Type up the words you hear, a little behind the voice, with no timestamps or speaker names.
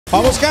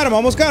Almost got him,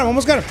 almost got him,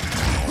 almost got him.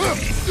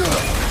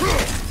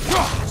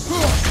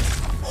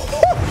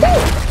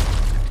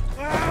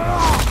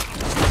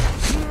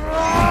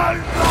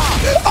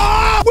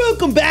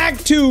 Welcome back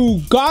to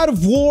God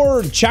of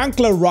War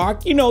Chancla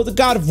Rock. You know, the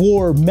God of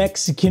War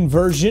Mexican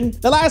version.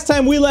 The last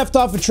time we left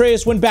off,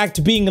 Atreus went back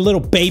to being a little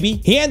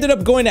baby. He ended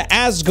up going to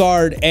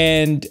Asgard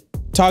and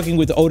talking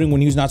with Odin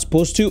when he was not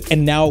supposed to.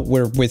 And now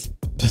we're with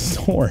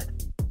Thor.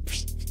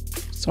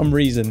 Some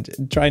reason,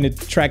 trying to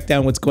track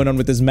down what's going on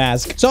with this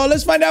mask. So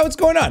let's find out what's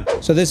going on.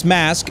 So this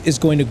mask is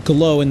going to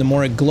glow, and the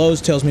more it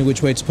glows tells me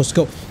which way it's supposed to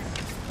go.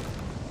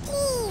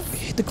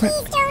 Hit the crab.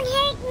 Please don't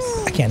hurt me.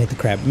 I can't hit the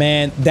crab.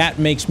 Man, that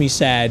makes me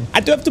sad. I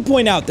do have to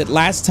point out that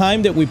last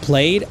time that we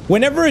played,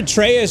 whenever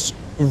Atreus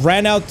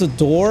ran out the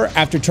door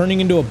after turning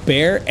into a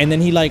bear, and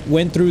then he like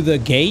went through the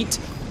gate,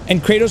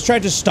 and Kratos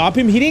tried to stop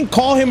him, he didn't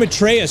call him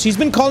Atreus. He's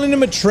been calling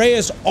him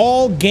Atreus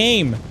all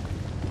game.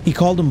 He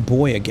called him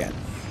boy again.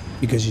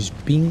 Because he's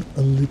being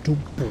a little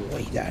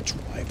boy, that's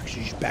why. Because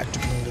he's back to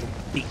being a little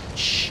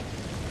bitch.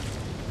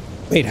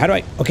 Wait, how do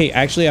I... Okay,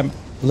 actually, I'm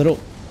a little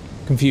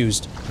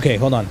confused. Okay,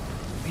 hold on.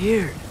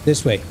 Weird.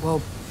 This way.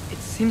 Well, it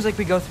seems like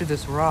we go through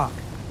this rock.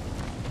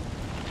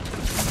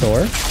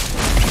 Thor?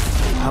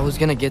 I was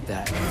gonna get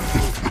that.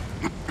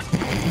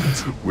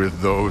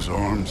 With those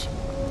arms?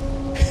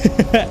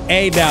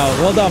 Hey, now,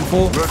 hold on,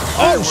 fool.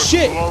 Oh,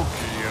 shit! Loki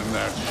and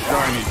that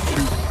shiny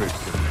toothpick.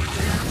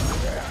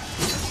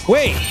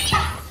 Wait.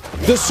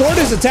 The sword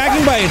is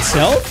attacking by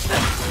itself?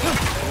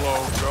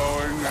 Slow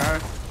going, huh?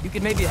 You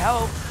could maybe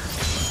help.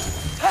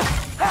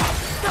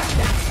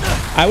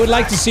 I would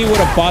like to see what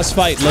a boss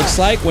fight looks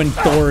like when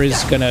Thor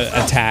is gonna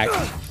attack.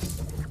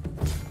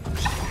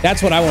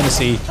 That's what I want to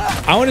see.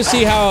 I want to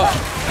see how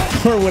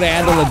Thor would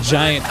handle a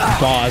giant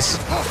boss.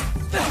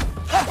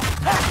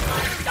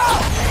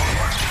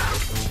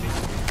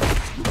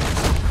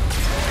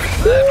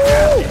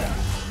 Woo!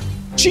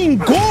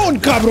 Chingon,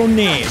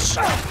 cabrones!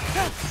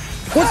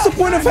 What's the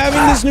point of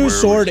having this new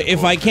sword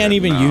if I can't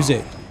even use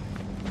it?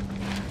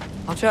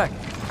 I'll check.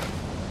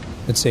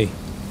 Let's see.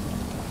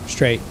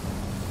 Straight.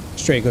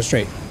 Straight, go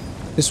straight.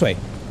 This way.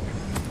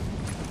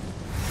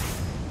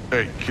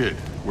 Hey, kid,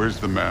 where's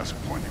the mask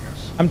pointing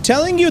us? I'm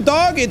telling you,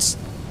 dog, it's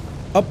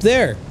up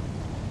there.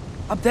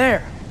 Up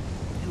there.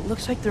 It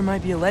looks like there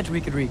might be a ledge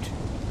we could reach.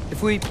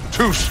 If we...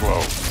 Too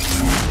slow.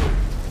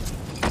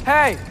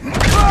 Hey!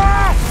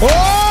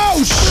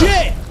 Oh,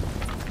 shit!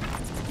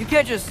 You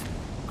can't just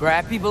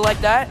grab people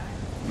like that.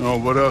 No,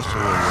 what else do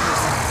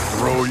I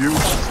throw you?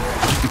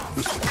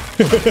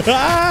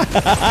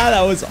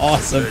 That was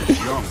awesome. Hey,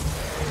 jump.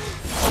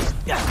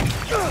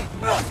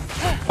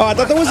 Oh, I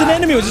thought that was an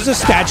enemy. It was just a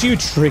statue. You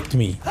tricked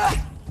me.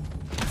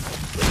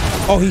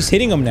 Oh, he's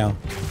hitting him now.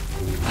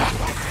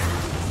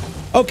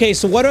 Okay,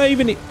 so what do I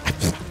even need?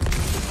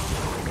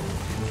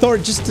 Thor,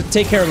 just to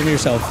take care of him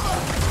yourself.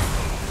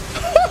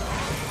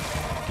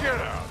 Get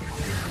out.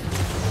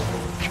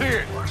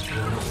 Kid,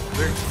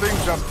 there's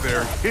things up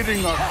there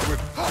hitting us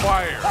with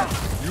fire.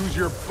 Use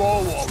your bow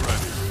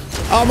already.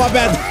 Oh, my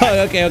bad.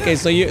 Okay,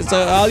 so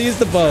I'll use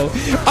the bow.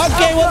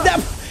 Okay, well,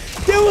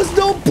 there was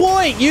no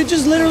point. You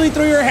just literally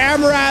threw your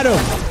hammer at him.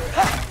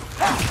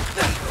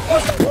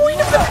 What's the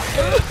point of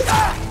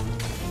that?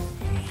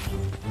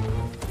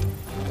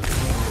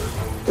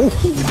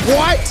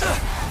 What?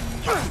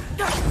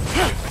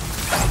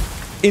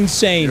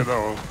 Insane. You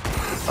know,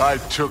 I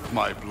took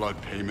my blood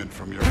payment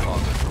from your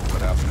father for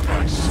what happened to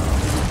my son.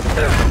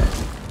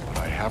 But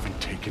I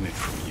haven't taken it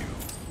from you.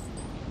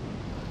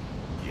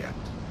 Yet.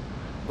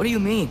 What do you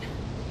mean?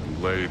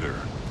 Later.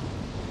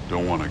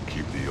 Don't want to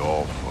keep the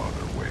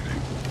All-Father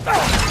waiting.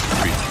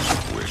 Speaking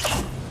of which,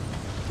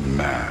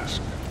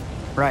 mask.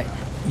 Right.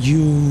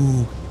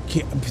 You...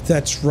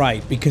 That's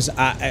right, because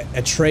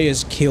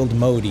Atreus killed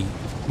Modi.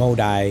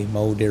 Okay,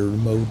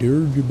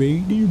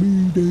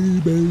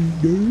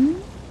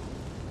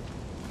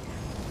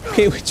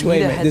 which way,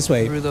 man? This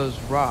way. Through those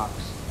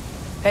rocks.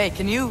 Hey,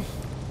 can you...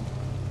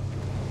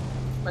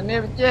 My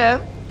name is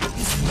Jeff.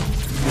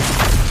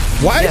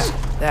 What? Yeah,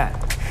 that.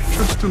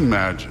 Just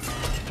imagine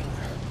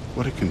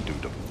what it can do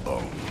to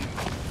bone.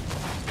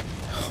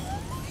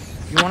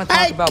 You want to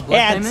talk about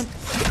blood payment?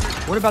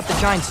 What about the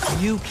giants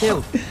you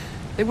killed?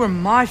 They were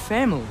my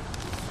family.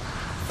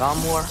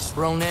 Thamor,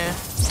 Ronir,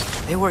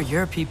 they were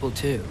your people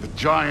too. The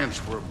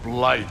giants were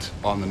blight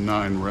on the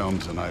 9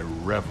 realms, and I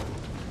reveled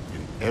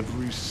in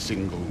every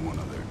single one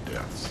of their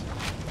deaths.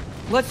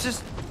 Let's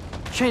just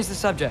change the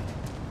subject.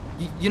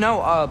 You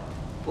know,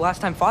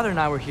 last time Father and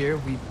I were here,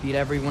 we beat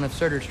every one of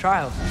Surtur's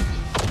trials.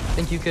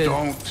 Think you could...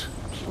 Don't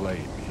play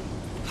me.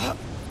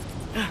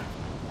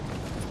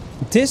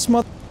 This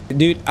mother...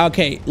 Dude,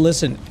 okay,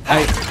 listen.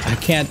 I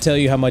can't tell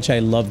you how much I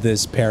love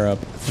this pair up.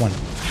 One.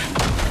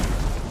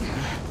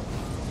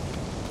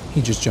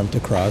 He just jumped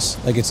across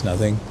like it's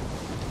nothing.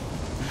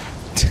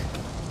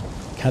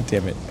 God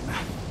damn it.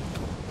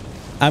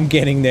 I'm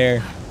getting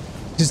there.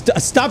 Just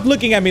stop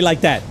looking at me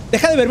like that.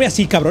 Deja de verme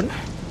así, cabrón.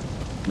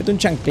 Mete un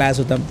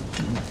chanclazo tan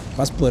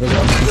más poderoso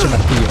que un pinche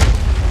martillo.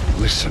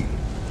 Listen,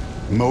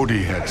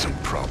 Modi had some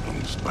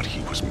problems, but he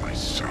was my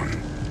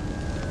son.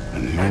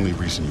 And the only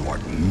reason you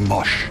aren't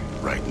mush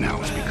right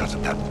now is because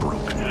of that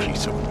broken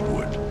piece of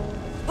wood.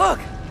 Look,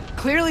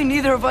 clearly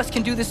neither of us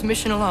can do this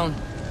mission alone.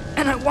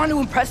 And I want to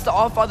impress the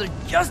Allfather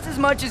just as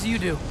much as you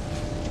do.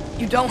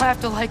 You don't have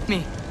to like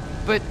me,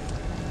 but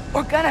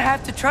we're gonna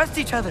have to trust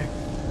each other.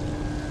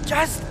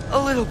 Just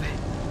a little bit.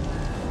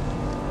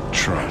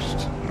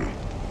 Trust.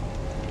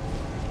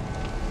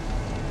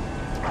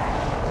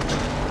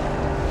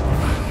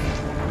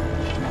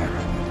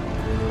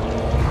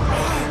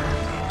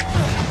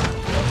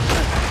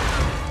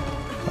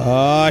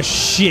 Oh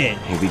shit.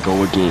 Here we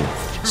go again.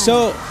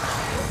 So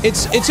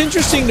it's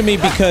interesting to me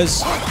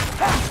because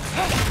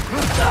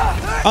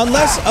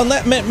unless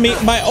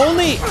my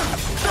only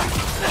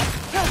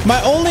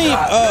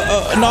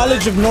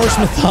knowledge of Norse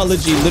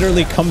mythology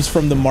literally comes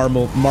from the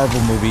Marvel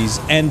movies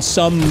and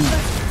some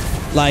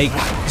like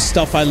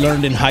stuff I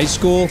learned in high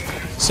school.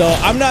 So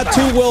I'm not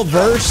too well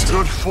versed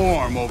Good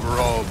form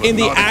overall, but in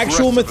the not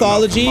actual aggressive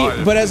mythology, enough in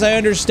my but as I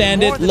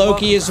understand it,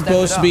 Loki is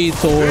supposed to be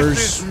Thor's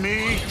This is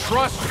me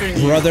trusting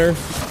you. brother,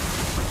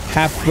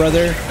 half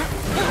brother.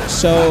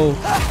 So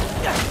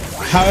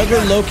however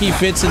Loki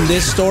fits in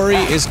this story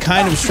is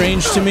kind of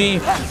strange to me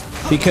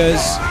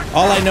because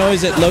all I know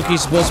is that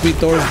Loki's supposed to be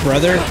Thor's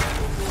brother.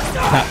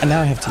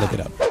 Now I have to look it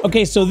up.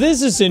 Okay, so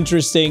this is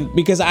interesting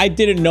because I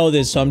didn't know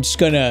this, so I'm just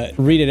gonna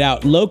read it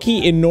out.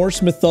 Loki in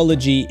Norse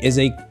mythology is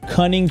a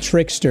cunning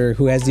trickster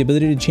who has the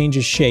ability to change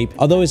his shape.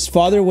 Although his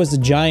father was the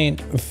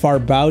giant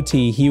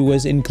Farbauti, he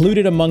was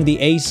included among the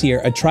Aesir,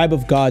 a tribe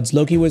of gods.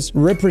 Loki was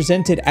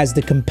represented as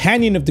the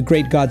companion of the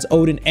great gods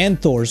Odin and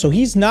Thor, so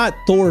he's not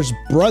Thor's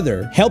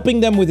brother,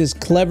 helping them with his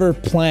clever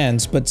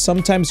plans, but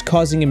sometimes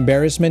causing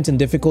embarrassment and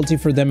difficulty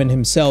for them and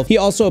himself. He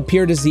also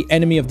appeared as the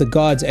enemy of the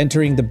gods,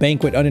 entering the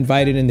banquet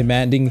uninvited and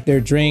demanding their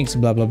drinks,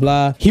 blah blah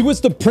blah. He was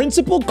the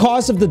principal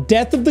cause of the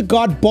death of the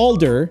god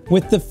Balder,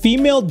 with the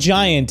female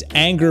giant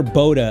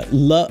Angerboda.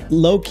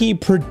 Loki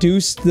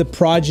produced the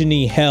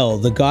progeny Hel,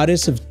 the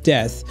goddess of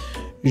death,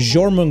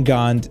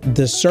 Jormungand,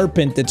 the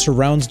serpent that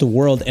surrounds the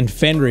world, and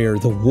Fenrir,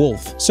 the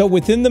wolf. So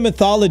within the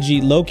mythology,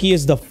 Loki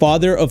is the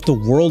father of the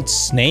world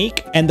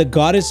snake and the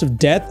goddess of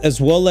death, as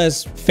well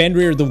as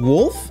Fenrir the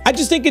wolf. I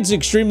just think it's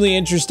extremely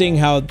interesting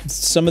how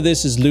some of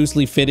this is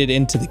loosely fitted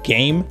into the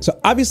game. So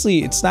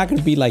obviously it's not going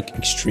to be like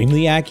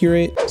extremely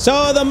accurate.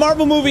 So the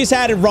Marvel movies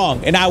had it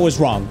wrong and I was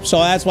wrong. So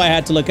that's why I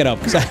had to look it up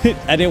because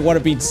I didn't want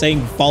to be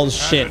saying false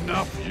shit.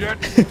 Enough yet?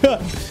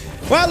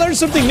 Well, I learned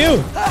something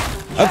new.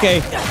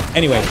 Okay.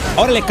 Anyway,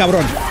 órale,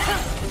 cabrón.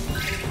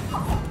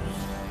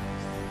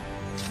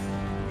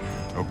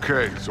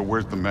 Okay, so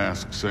where's the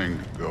mask saying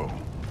to go?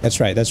 That's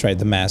right,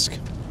 the mask.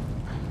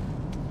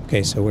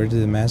 Okay, so where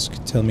did the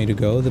mask tell me to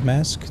go? The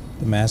mask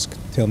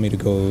tell me to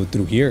go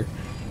through here.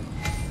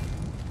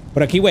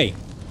 Por aquí, way.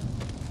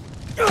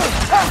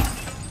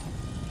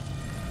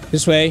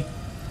 This way.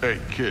 Hey,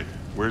 kid,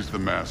 where's the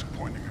mask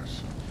pointing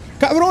us?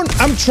 Cabrón,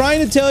 I'm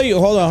trying to tell you.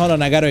 Hold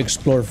on. I gotta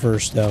explore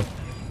first, though.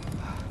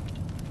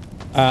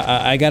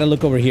 I gotta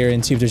look over here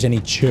and see if there's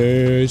any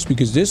chests,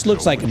 because this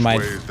looks like it might...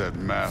 Which way is that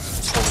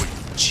mask pulling?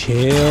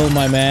 Chill,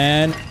 my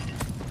man.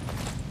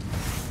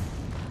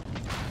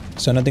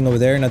 So nothing over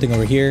there, nothing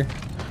over here.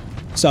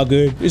 It's all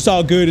good. It's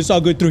all good. It's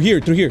all good. Through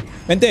here.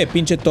 Vente,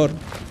 pinche Thor.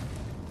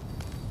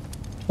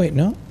 Wait,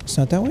 no? It's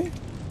not that way?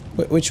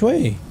 Which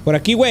way? Por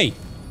aquí, way.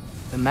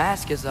 The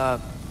mask is,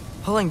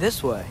 pulling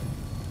this way.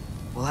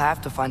 We'll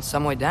have to find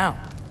some way down.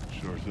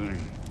 Sure thing.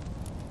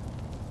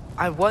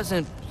 I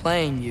wasn't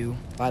playing you,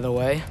 by the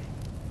way.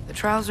 The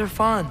trials are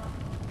fun.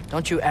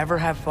 Don't you ever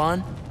have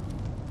fun?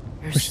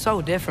 You're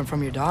so different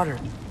from your daughter.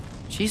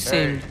 She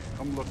seemed... Hey,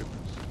 come look at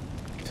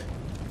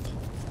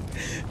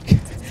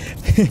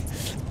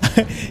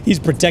this. He's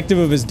protective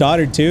of his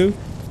daughter, too.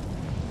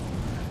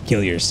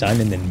 Kill your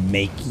son and then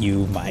make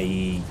you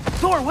my...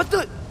 Thor, what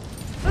the...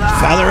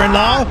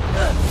 father-in-law?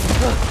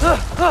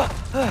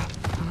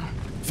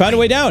 Found a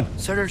way down.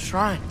 Surtur's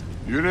shrine.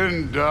 You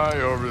didn't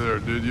die over there,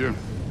 did you?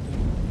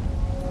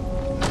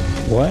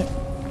 What?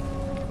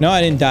 No,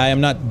 I didn't die.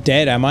 I'm not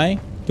dead, am I?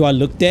 Do I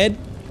look dead?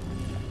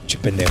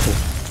 Pendejo.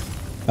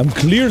 I'm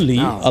clearly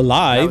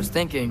alive. I was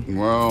thinking.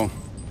 Well,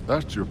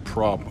 that's your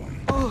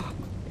problem.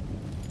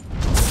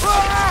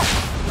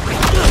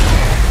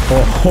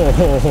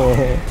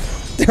 Oh,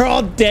 they're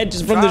all dead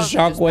just from the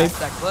shockwave.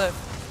 That cliff.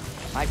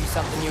 Might be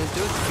something you and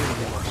Dude could do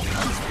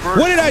together.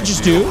 What did I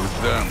just do? Come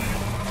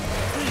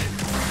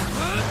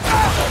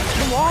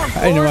on,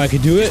 I didn't know I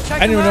could do it. I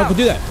didn't even know I could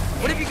do that.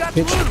 What have you got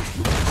Bitch. to lose?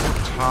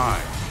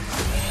 Time.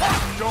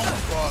 Don't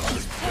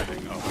bother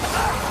getting up.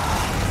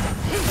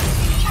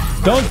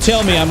 Don't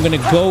tell me I'm gonna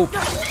go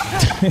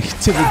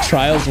to the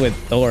trials with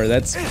Thor.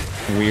 That's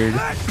weird.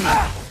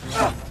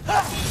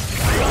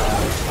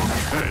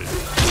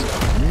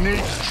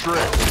 Neat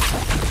trick.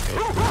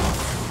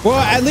 Well,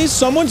 at least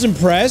someone's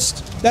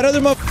impressed. That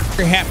other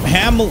motherfucker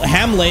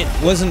Hamlet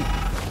wasn't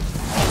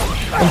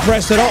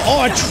impressed at all.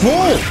 Oh, a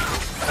troll!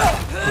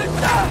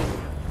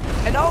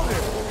 An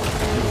ogre.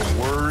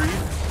 Worried?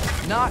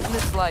 Not in the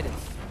slightest.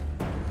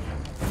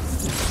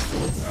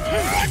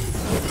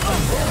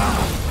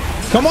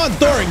 Come on,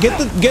 Thor, get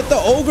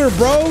the ogre,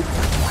 bro.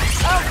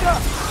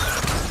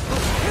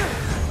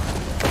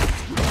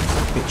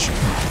 Bitch.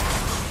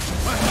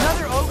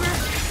 Another ogre?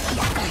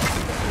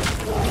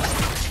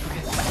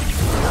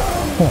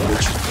 Come on,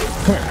 bitch.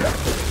 Come here.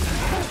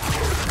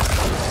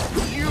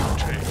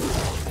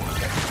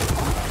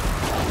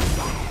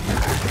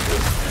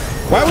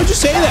 Why would you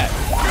say that?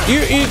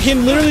 You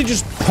can literally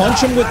just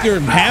punch him with your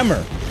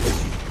hammer.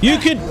 You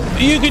could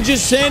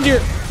just send your...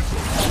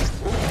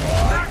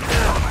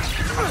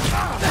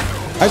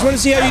 I just want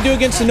to see how you do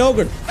against an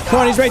ogre.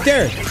 Come on, he's right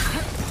there.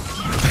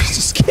 He's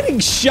just getting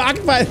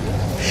shocked by...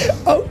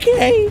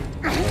 Okay.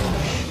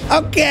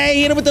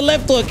 Okay, hit him with the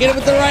left hook. Hit him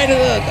with the right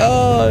hook.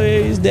 Oh,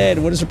 he's dead.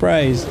 What a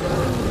surprise.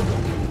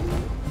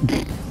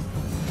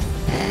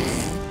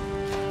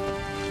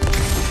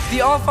 The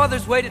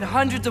Allfather's waited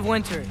hundreds of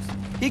winters.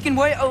 He can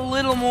wait a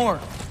little more.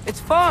 It's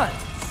fun.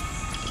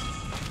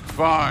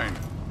 Fine.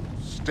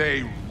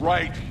 Stay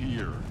right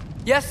here.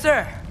 Yes,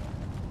 sir.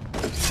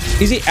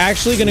 Is he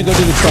actually going to go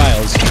do the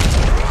trials?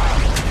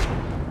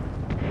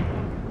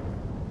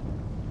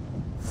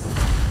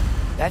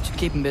 That should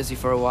keep him busy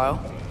for a while.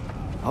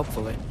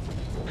 Hopefully.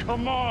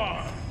 Come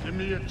on, give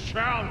me a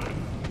challenge.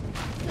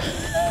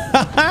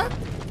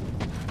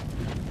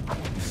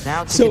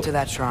 Now to get to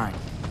that shrine.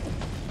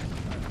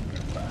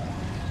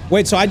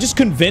 Wait, so I just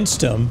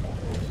convinced him.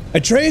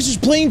 Atreus is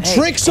playing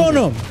tricks on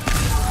him.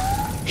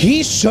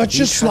 He's such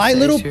a sly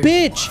little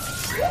bitch.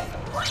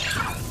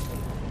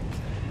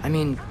 I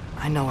mean,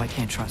 I know I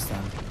can't trust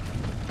them.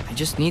 I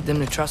just need them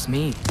to trust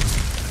me.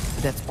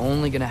 But that's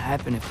only gonna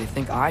happen if they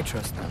think I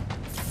trust them.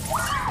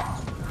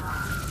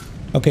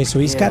 Okay, so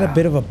he's got a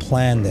bit of a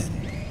plan then.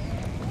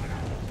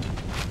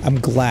 I'm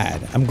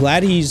glad. I'm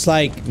glad he's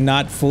like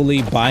not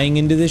fully buying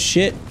into this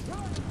shit.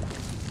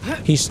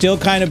 He's still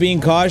kind of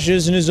being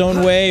cautious in his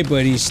own way,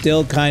 but he's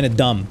still kind of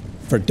dumb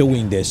for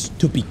doing this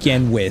to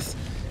begin with.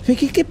 There's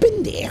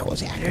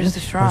the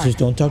shrine. Just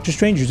don't talk to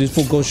strangers. This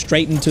fool goes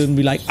straight into and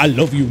be like, I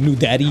love you, new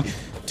daddy,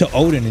 to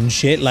Odin and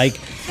shit. Like,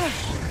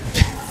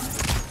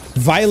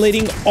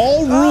 violating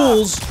all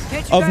rules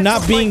of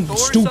not being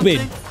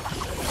stupid.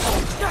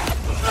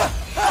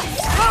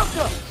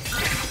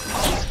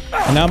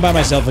 And now I'm by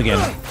myself again.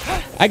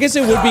 I guess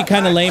it would be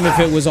kind of lame if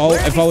it was all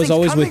if I was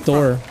always with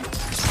Thor.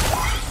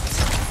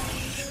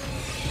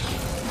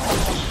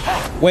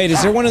 Wait,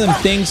 is there one of them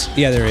things?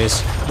 Yeah, there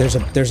is.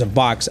 There's a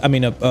box. I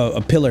mean,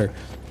 a pillar.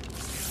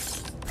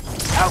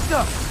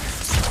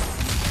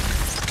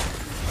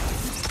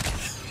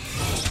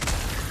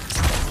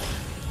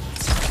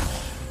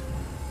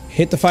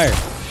 Hit the fire.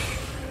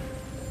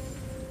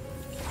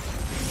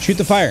 Shoot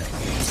the fire.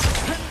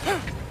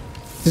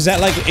 Does that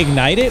like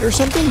ignite it or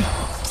something?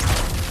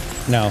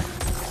 No,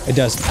 it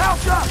doesn't.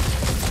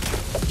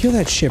 Kill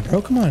that shit,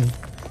 bro. Come on.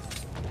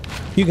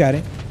 You got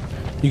it.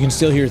 You can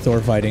still hear Thor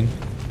fighting.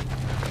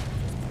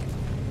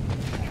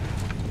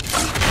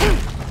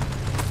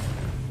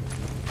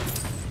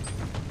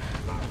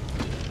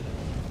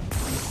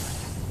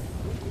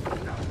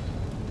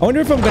 I wonder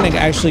if I'm gonna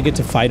actually get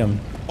to fight him.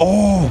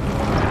 Oh!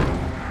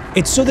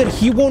 It's so that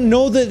he won't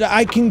know that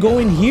I can go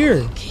in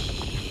here.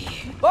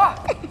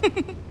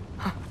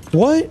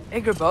 What?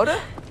 Hey, Gerboda?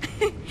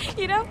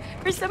 You know,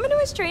 for someone who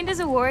is trained as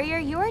a warrior,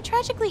 you are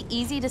tragically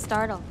easy to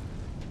startle.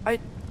 I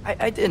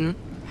didn't.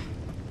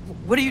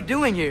 What are you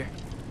doing here?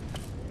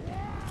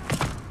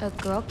 A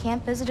girl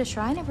can't visit a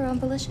shrine of her own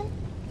volition?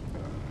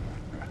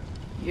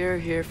 You're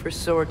here for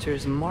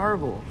Sorcerer's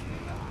marble.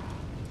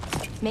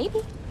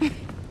 Maybe.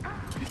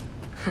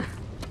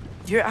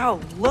 You're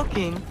out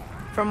looking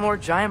for more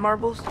giant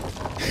marbles?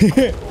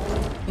 You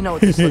know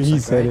what this looks He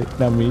like, said right? it,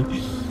 not me.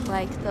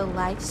 Like the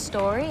life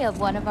story of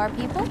one of our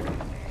people?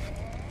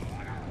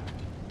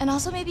 And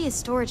also maybe a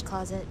storage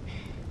closet.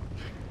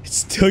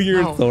 Still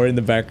your No. Thor in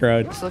the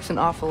background. This looks an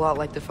awful lot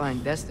like Defying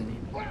Destiny.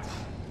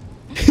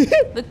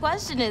 The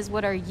question is,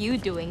 what are you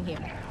doing here?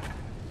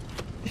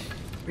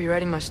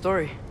 Rewriting my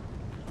story.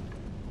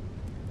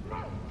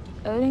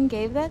 Odin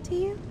gave that to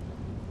you?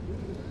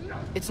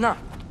 It's not.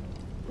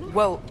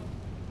 Well,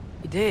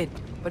 he did,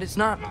 but it's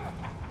not.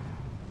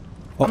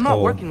 I'm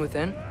not working with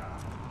him.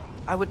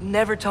 I would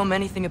never tell him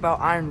anything about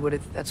Ironwood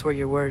if that's what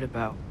you're worried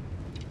about.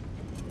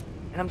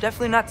 And I'm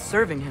definitely not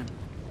serving him.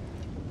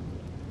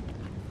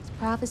 It's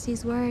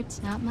prophecy's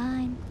words, not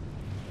mine.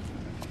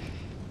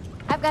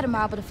 I've got a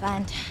marble to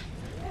find.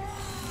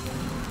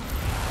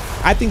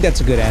 I think that's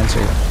a good answer.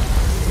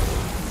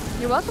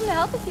 You're welcome to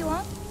help if you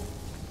want.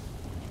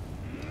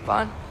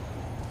 Fine.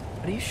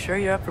 But are you sure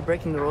you're up for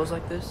breaking the rules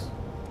like this?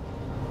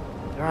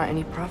 There aren't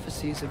any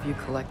prophecies of you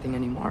collecting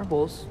any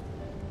marbles.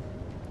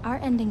 Our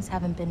endings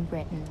haven't been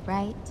written,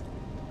 right?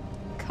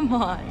 Come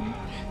on.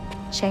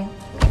 Shale.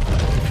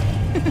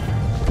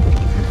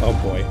 Oh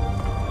boy.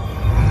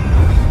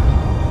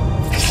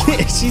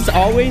 She's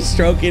always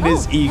stroking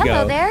his ego.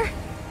 Hello there.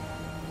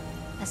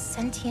 A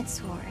sentient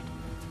sword.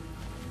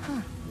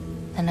 Huh.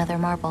 Another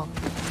marble.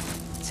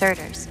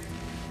 Surtur's.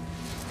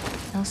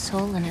 No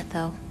soul in it,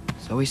 though.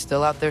 So he's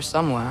still out there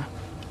somewhere.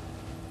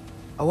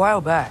 A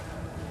while back,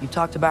 you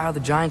talked about how the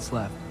Giants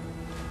left.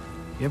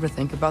 You ever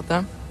think about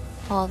them?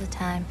 All the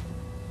time.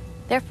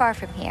 They're far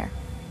from here.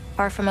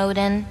 Far from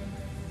Odin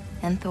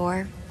and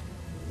Thor.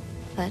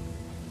 But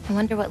I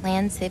wonder what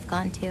lands they've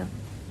gone to.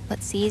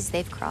 What seas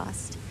they've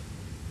crossed.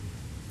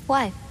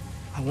 Why?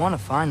 I want to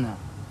find them.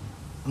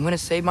 I'm gonna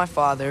save my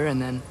father,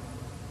 and then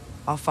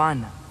I'll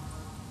find them.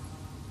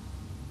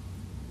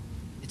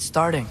 It's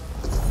starting.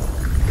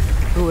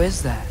 Who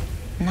is that?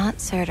 Not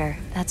Surtur,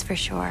 that's for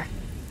sure.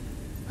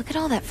 Look at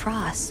all that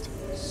frost.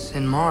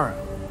 Sinmara.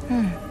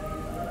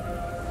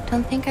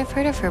 Don't think I've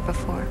heard of her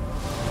before.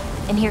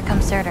 And here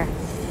comes Surtur.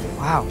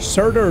 Wow.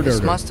 Surtur. This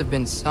must have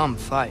been some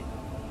fight.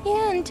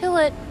 Yeah, until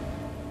it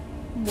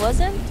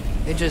wasn't.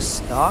 They just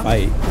stopped?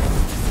 Fight.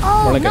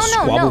 Oh, More like no, a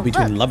squabble no,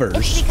 between Look, lovers.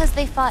 It's because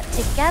they fought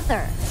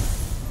together.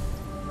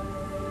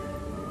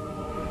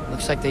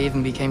 Looks like they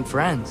even became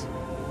friends.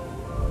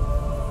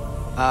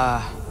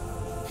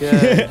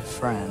 Good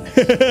friends.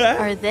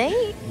 Are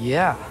they?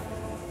 Yeah,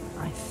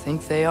 I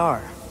think they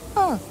are.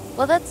 Oh,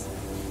 well that's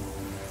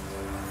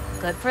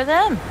good for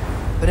them.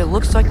 But it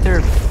looks like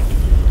their,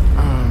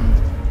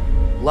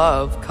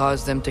 love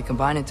caused them to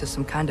combine into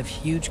some kind of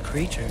huge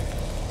creature.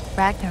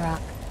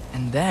 Ragnarok.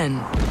 And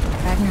then...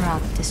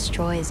 Ragnarok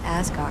destroys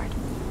Asgard.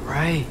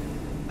 Right.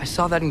 I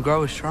saw that in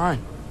Groa's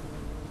shrine.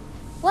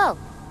 Well,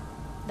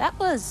 that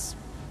was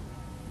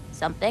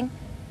something.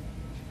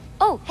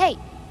 Oh, hey,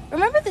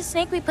 remember the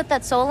snake we put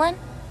that soul in?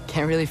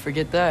 Can't really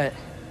forget that.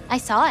 I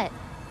saw it.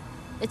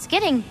 It's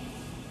getting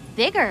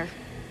bigger.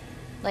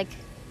 Like,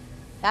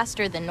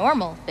 faster than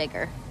normal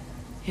bigger.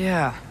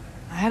 Yeah,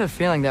 I had a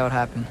feeling that would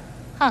happen.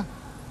 Huh.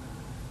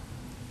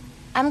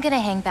 I'm gonna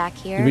hang back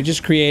here. Did we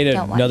just create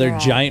Don't want another your,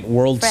 giant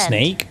world friend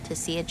snake? to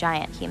see a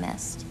giant he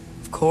missed.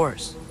 Of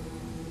course.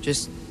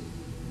 Just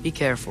be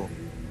careful.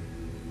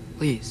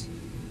 Please.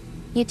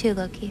 You too,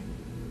 Loki.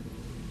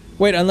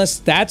 Wait, unless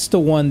that's the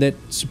one that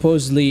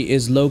supposedly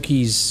is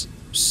Loki's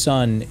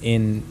son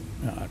in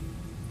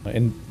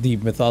the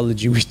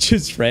mythology we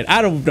just read.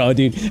 I don't know,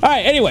 dude. All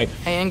right, anyway.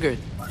 Hey, Ingrid.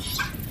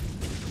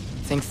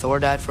 Think Thor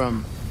died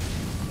from...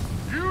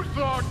 You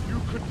thought you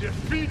could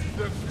defeat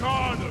the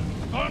god of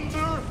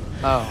thunder?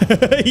 Oh.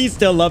 He's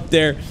still up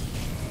there.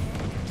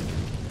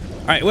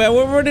 All right, well,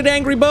 where did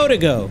Angry Boda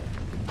go?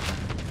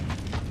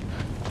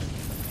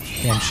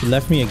 Damn, she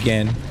left me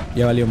again.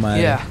 Ya valió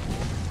madre. Yeah,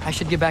 I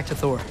should get back to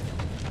Thor.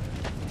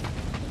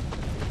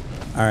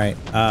 All right.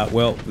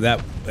 Well,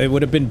 it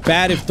would have been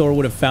bad if Thor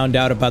would have found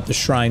out about the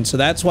shrine. So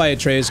that's why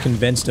Atreus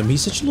convinced him.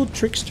 He's such a little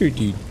trickster,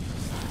 dude.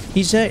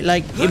 He said,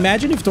 like,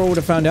 imagine if Thor would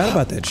have found out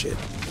about that shit.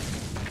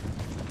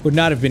 Would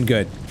not have been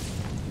good.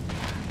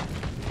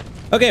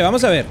 Okay,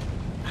 vamos a ver.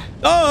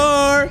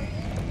 Thor!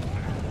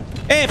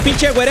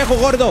 Pinche güerejo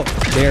gordo!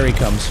 There he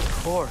comes.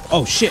 Thor.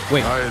 Oh, shit,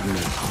 wait. I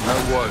admit, that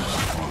was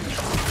fun.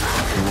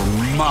 There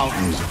were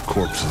mountains of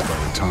corpses by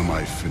the time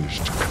I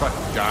finished. Cut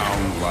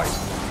down like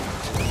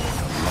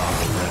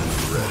lava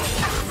red.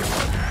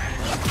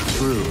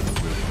 True.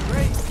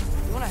 Great.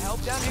 You want to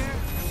help down here?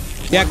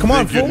 Yeah, come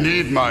on, Think fool.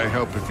 you'd need my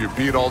help if you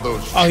beat all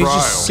those Oh, he's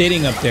trials. just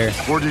sitting up there.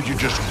 Or did you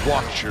just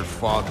watch your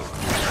father?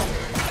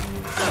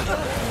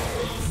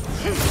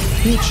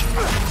 Bitch.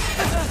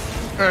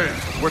 Hey,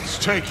 what's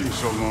taking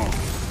so long?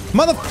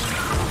 Mother...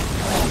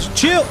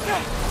 Chill.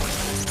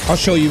 I'll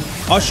show you.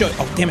 I'll show you.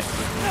 Oh, damn it.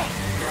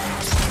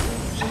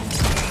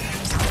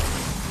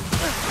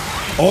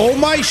 Oh,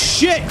 my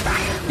shit.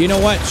 You know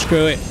what?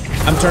 Screw it.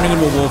 I'm turning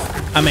into a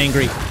wolf. I'm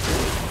angry.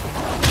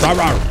 Rah,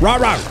 rah, rah,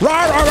 rah,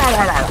 rah, rah, rah,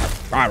 rah, rah,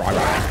 rah, rah,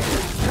 rah.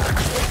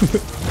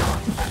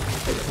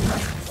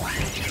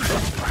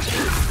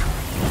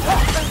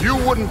 You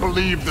wouldn't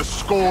believe the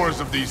scores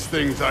of these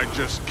things I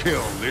just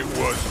killed. It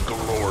was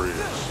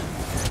glorious.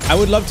 I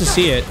would love to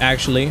see it,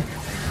 actually.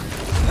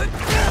 I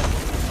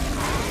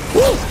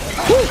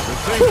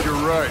think you're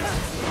right.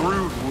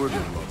 Groot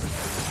wouldn't love it.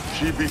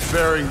 She'd be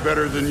faring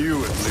better than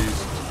you, at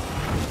least.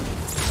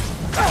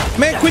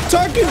 Man, quit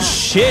talking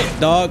shit,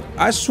 dog.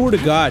 I swear to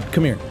God.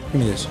 Come here.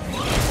 Give me this.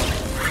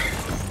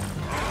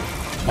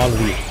 All of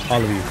you.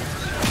 All of you.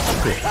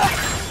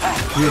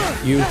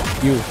 Here.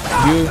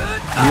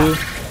 You.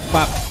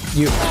 Pop.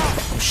 You.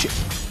 Oh, shit.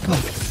 Come on.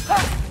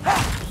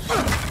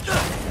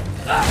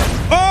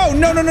 Oh,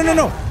 no.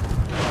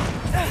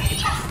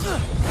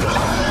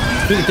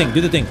 Do the thing.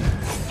 Do the thing.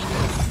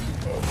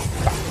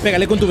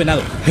 Pégale con tu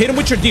venado. Hit him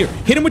with your deer.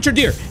 Hit him with your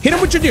deer. Hit him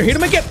with your deer. Hit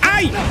him again.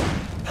 Ay!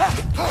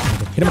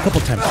 Hit him a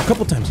couple times. A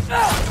couple times.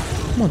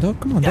 Come on, dog.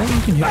 Come on, dog.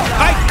 You can hit him.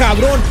 Ay,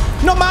 cabrón.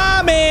 No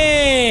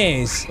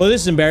mames. Oh,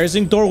 this is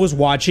embarrassing. Thor was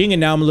watching,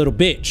 and now I'm a little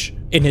bitch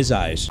in his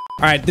eyes.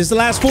 All right, this is the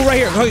last fool right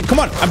here. Okay, come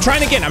on. I'm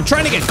trying again.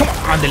 Come on.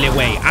 Andele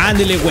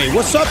way.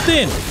 What's up,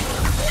 then?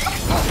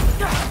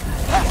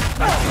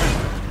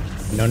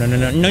 No.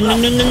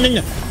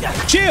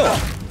 Chill.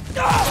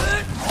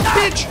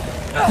 Bitch.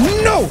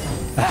 No.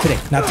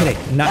 Not today.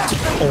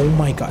 Oh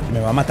my God. Me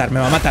va a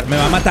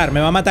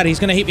matar. He's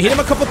gonna hit him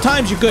a couple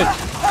times. You're good.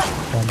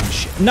 Oh my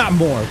shit. Not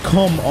more.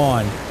 Come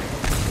on.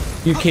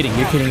 You're kidding.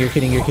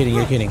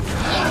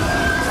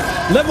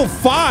 Level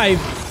 5?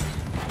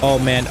 Oh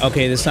man.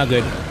 Okay, that's not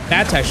good.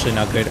 That's actually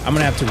not good. I'm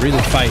gonna have to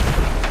really fight.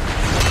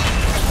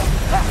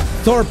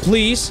 Thor,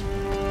 please.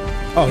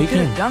 Oh, he You could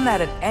can. have done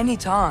that at any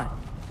time.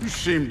 You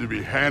seem to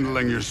be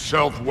handling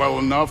yourself well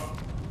enough.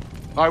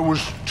 I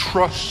was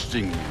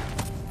trusting you.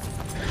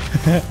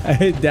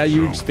 Now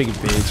you're speaking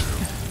bitch.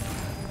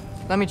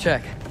 Let me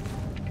check.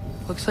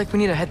 Looks like we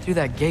need to head through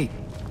that gate.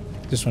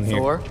 This one here.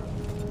 Thor?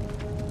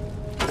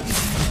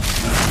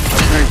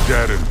 Ain't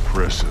that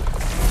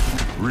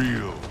impressive?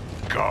 Real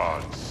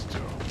god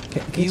stuff.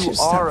 Can't You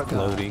stop are a god.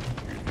 floating?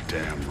 You're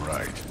damn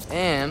right.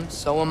 And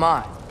so am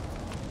I.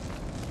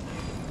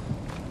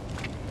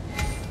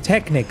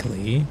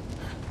 Technically,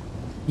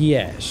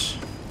 yes.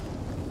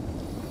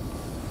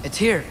 It's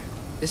here.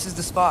 This is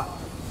the spot.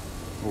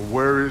 Well,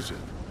 where is it?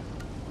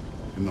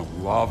 In the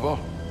lava?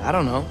 I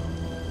don't know.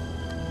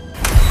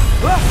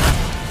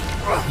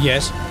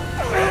 Yes.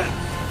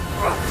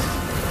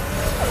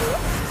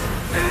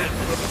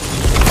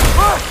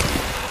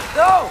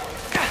 No!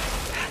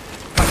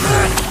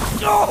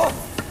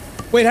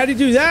 Wait, how'd you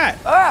do that?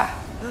 Ah!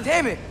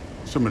 Damn it!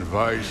 Some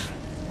advice.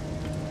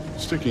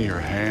 Sticking your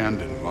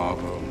hand in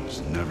lava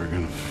is never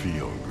gonna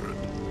feel good.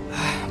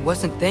 I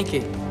wasn't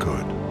thinking.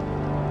 Good.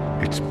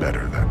 It's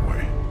better that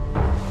way.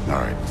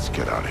 Alright, let's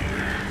get out of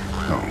here.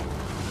 No.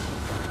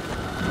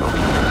 Look,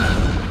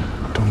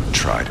 don't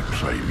try to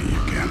play me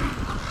again.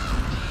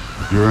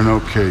 You're an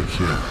okay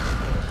kid.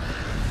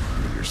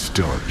 But you're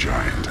still a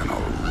giant, and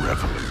I'll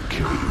revel in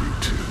killing you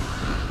too.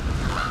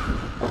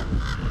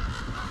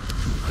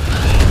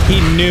 He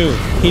knew.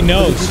 He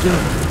knows.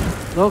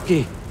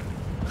 Loki,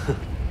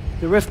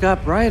 the rift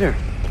got brighter.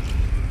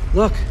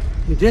 Look,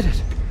 you did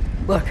it.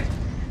 Look,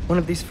 one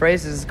of these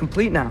phrases is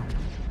complete now.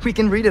 We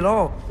can read it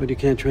all. But you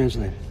can't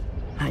translate it.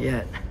 Not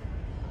yet.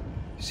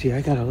 See,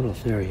 I got a little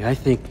theory. I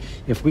think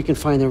if we can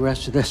find the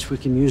rest of this, we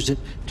can use it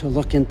to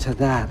look into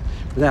that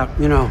without,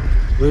 you know,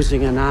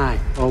 losing an eye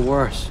or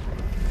worse.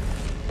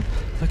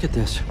 Look at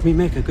this. We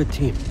make a good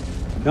team.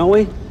 Don't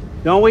we?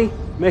 Don't we?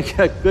 Make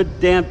a good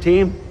damn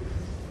team?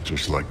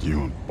 Just like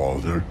you and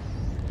Baldur.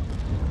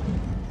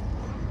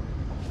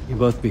 You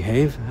both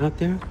behave out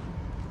there?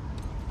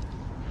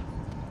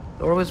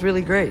 Thor was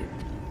really great.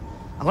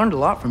 I learned a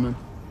lot from him.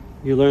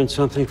 You learned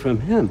something from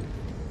him?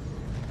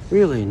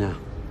 Really now?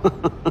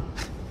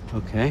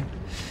 Okay.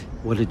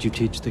 What did you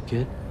teach the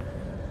kid?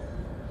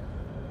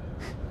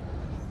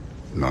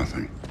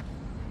 Nothing.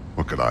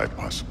 What could I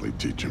possibly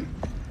teach him?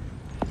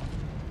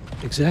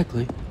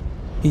 Exactly.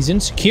 He's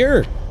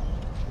insecure.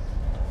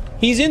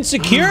 He's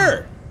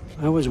insecure.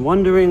 I was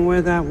wondering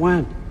where that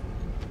went.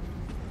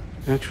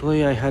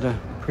 Actually, I had a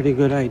pretty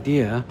good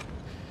idea.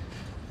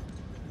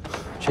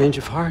 Change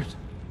of heart.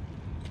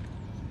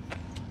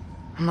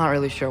 I'm not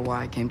really sure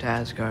why I came to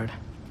Asgard.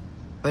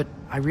 But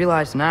I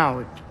realize now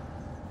it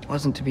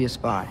wasn't to be a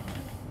spy.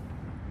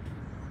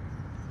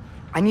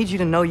 I need you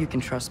to know you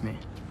can trust me.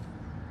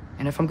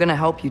 And if I'm gonna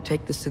help you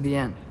take this to the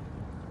end,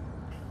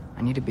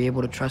 I need to be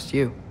able to trust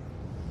you.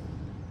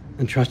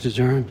 And trust is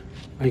earned.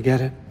 I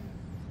get it.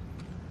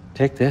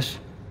 Take this.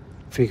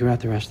 Figure out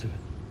the rest of it.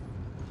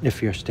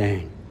 If you're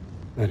staying,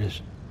 that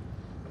is.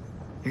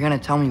 You're gonna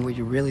tell me what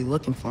you're really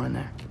looking for in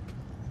there.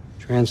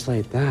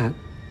 Translate that,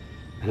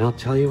 and I'll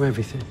tell you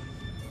everything.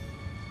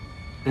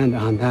 And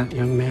on that,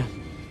 young man,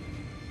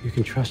 you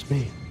can trust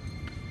me.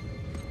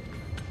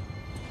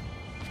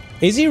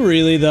 Is he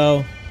really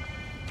though?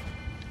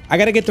 I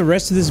gotta get the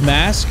rest of this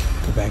mask.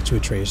 Go back to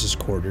Atreus's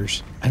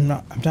quarters. I'm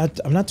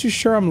not too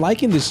sure I'm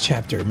liking this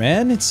chapter,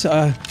 man. It's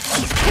I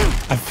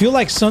feel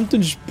like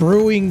something's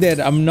brewing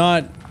that I'm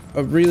not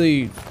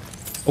really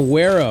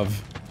aware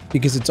of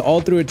because it's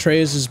all through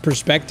Atreus's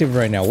perspective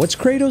right now. What's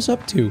Kratos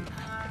up to?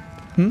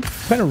 What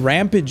kind of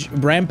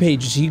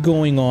rampage is he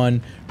going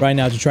on right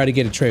now to try to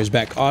get Atreus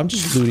back? Oh, I'm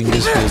just looting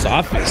this fool's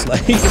office.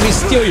 Like, let me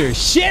steal your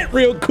shit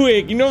real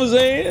quick. You know what I'm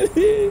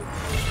saying?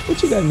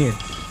 What you got in here?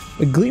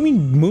 A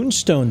gleaming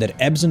moonstone that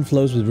ebbs and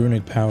flows with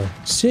runic power.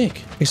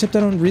 Sick. Except I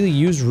don't really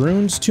use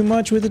runes too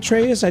much with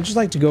Atreus. I just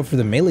like to go for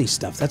the melee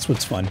stuff. That's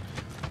what's fun.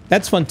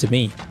 That's fun to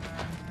me.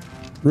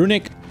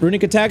 Runic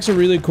attacks are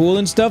really cool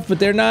and stuff, but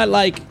they're not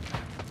like...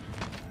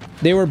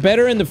 They were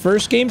better in the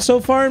first game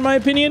so far, in my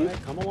opinion.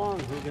 Right, come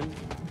along, Hogan.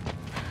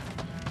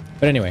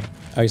 But anyway,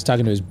 oh, he's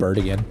talking to his bird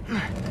again.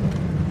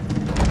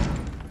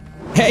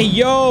 Hey,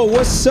 yo,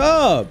 what's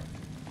up?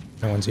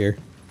 No one's here.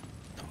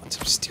 I want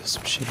to steal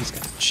some shit. He's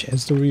got a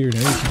chest over here and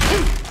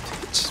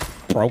everything. Just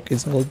broke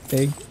his whole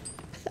thing.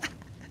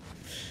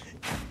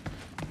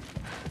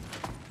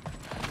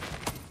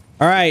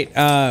 All right,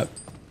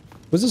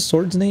 what's the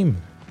sword's name?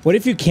 What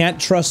if you can't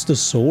trust the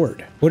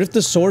sword? What if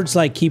the sword's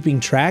like keeping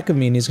track of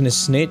me and he's gonna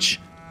snitch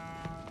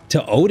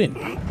to Odin?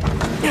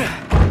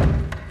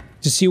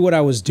 To see what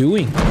I was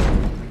doing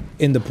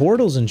in the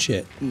portals and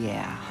shit.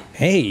 Yeah.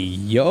 Hey,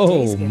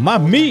 yo, my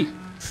meat.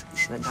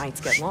 The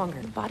nights get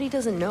longer. The body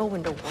doesn't know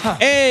when to walk.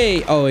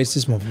 Hey, oh, it's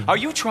this movie. Are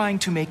you trying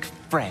to make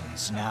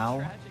friends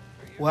now?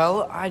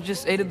 Well, I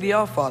just aided the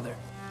Allfather.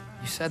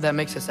 You said that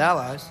makes us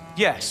allies.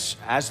 Yes,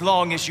 as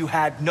long as you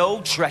had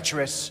no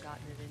treacherous...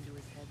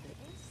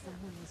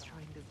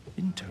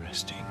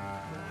 Interesting.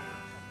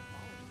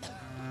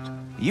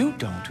 You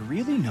don't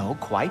really know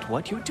quite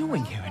what you're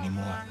doing here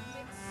anymore.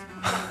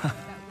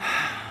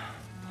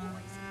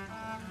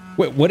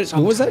 Wait, what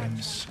was that?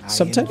 Sometimes I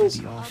Subtitles?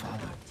 envy the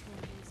Allfather.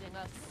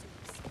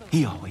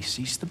 He always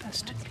sees the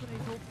best in people.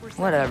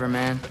 Whatever,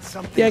 man.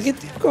 Yeah, get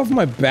the fuck off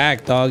my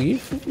back, dog.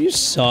 You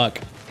suck.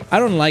 I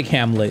don't like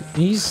Hamlet.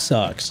 He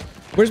sucks.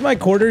 Where's my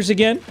quarters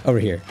again? Over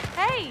here.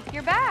 Hey,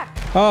 you're back.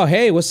 Oh,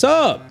 hey, what's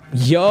up?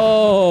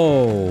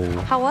 Yo.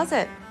 How was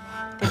it?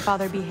 Did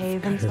Father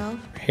behave himself?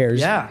 Hair's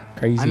Yeah.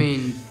 crazy. I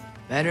mean,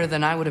 better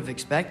than I would have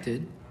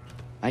expected,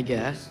 I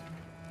guess.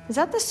 Is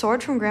that the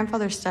sword from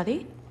Grandfather's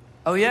study?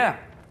 Oh, yeah.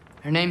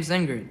 Her name's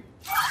Ingrid.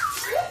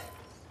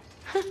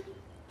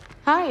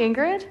 Hi,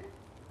 Ingrid.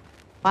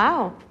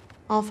 Wow.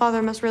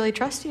 Allfather must really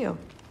trust you.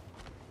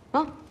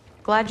 Well,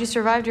 glad you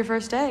survived your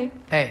first day.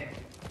 Hey,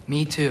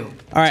 me too.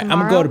 All right, I'm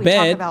gonna Tomorrow go to we bed.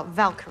 talk about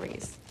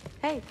Valkyries.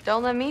 Hey,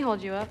 don't let me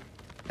hold you up.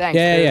 Thanks,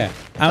 Yeah, dude. yeah.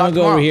 I'm gonna Talk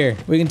go over tomorrow. here.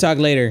 We can talk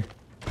later.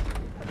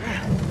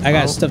 I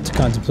got stuff to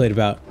contemplate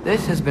about.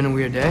 This has been a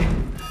weird day.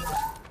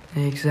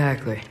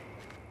 Exactly.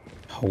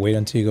 Oh, wait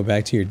until you go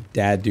back to your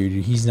dad, dude.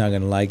 He's not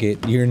gonna like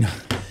it.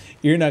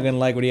 You're not gonna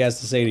like what he has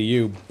to say to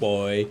you,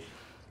 boy.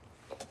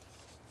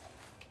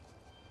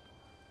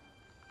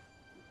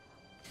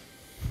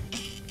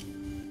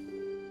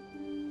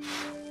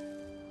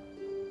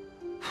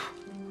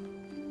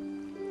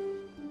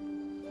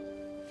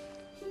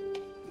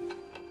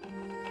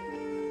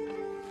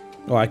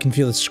 Oh, I can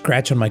feel the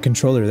scratch on my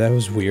controller. That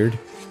was weird.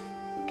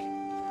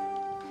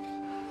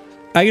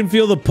 I can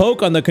feel the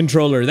poke on the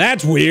controller.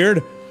 That's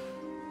weird.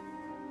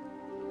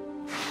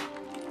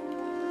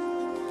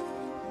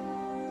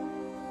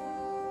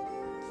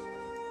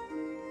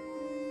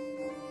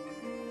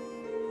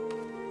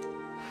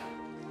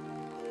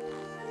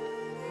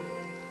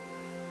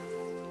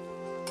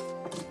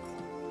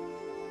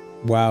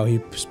 Wow, he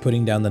was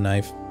putting down the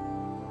knife.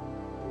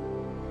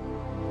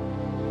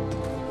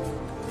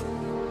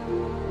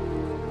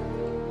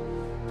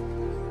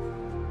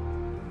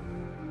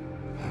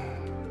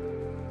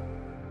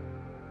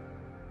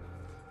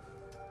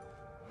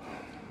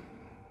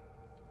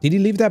 Did he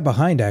leave that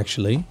behind,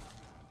 actually?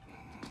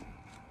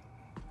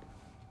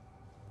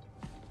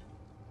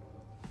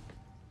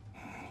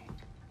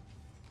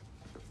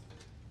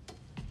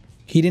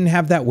 He didn't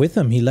have that with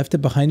him. He left it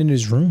behind in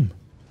his room.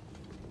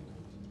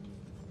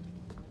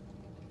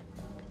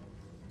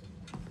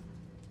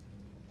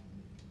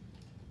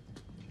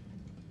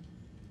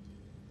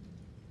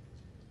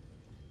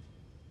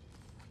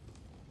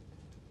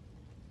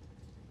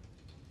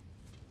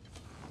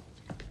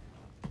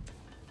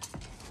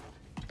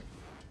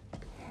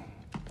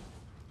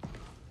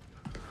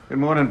 Good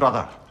morning,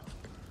 brother.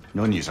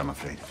 No news, I'm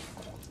afraid.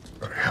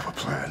 I have a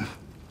plan.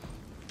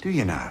 Do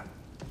you now?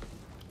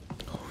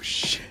 Oh,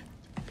 shit.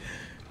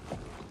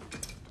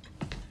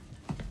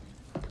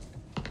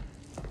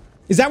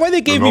 Is that why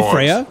they gave me Lords.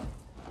 Freya?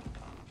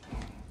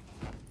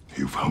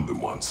 You found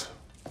them once.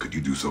 Could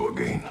you do so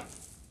again?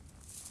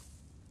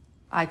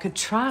 I could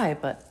try,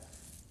 but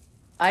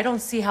I don't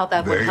see how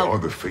that would They help. are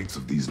the fates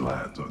of these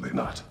lands, are they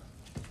not?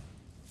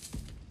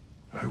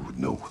 I would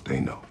know what they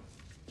know,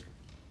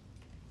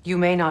 You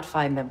may not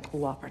find them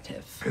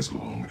cooperative. as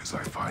long as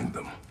I find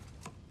them.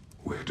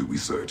 Where do we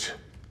search?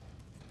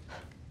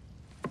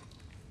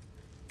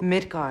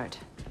 Midgard.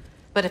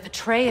 But if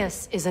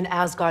Atreus is in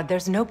Asgard,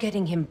 there's no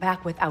getting him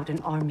back without an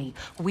army.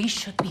 We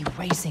should be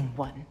raising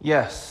one.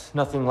 Yes,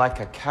 nothing like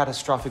a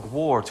catastrophic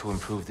war to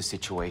improve the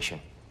situation.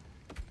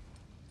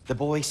 The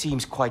boy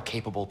seems quite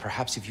capable.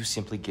 Perhaps if you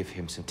simply give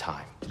him some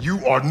time.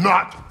 You are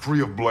not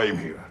free of blame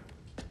here.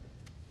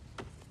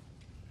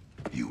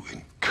 You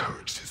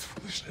encouraged his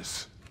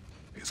foolishness,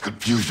 his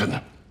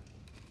confusion.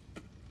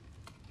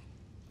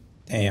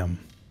 Damn.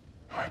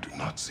 I do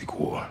not seek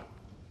war.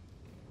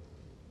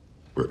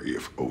 But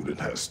if Odin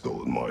has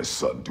stolen my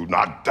son, do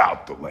not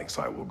doubt the lengths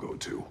I will go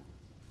to.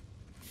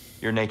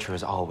 Your nature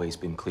has always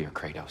been clear,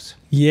 Kratos.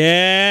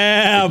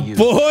 Yeah, But you,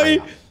 boy.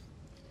 Freya.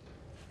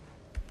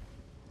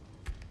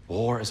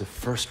 War is a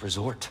first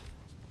resort.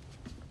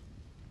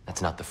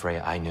 That's not the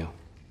Freya I knew.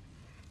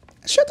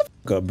 Shut the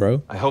fuck up,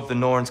 bro. I hope the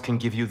Norns can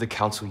give you the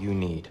counsel you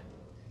need.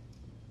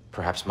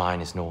 Perhaps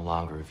mine is no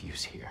longer of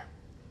use here.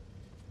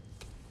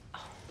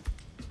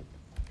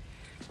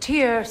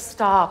 Tyr,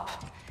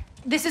 stop.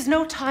 This is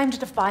no time to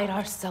divide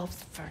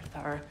ourselves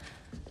further.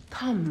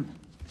 Come,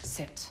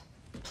 sit,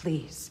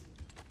 please.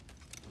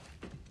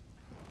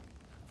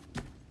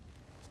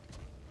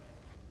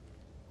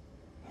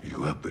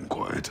 You have been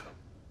quiet.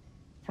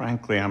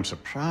 Frankly, I'm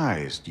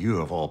surprised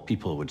you, of all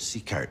people, would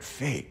seek out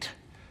fate.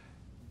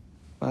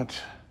 But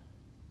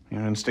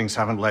your instincts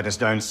haven't let us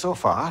down so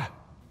far.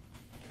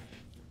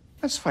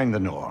 Let's find the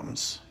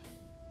Norns.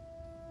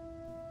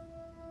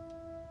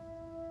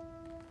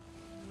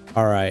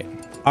 All right.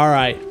 All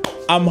right.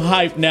 I'm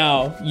hyped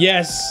now.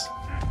 Yes.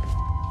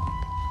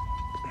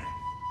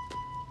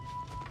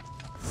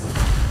 Who am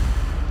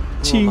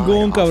I to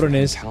Chingón, offer him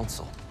cabrones.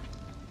 counsel?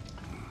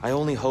 I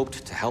only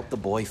hoped to help the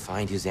boy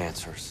find his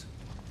answers.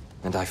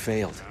 And I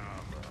failed.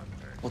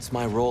 What's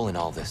my role in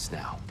all this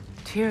now?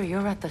 Tyr,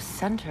 you're at the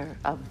center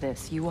of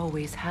this. You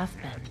always have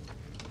been.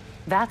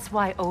 That's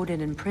why Odin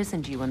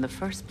imprisoned you in the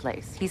first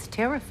place. He's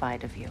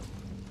terrified of you.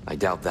 I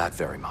doubt that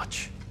very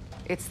much.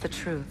 It's the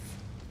truth.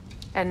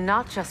 And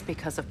not just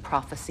because of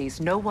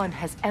prophecies. No one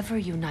has ever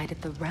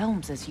united the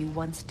realms as you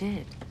once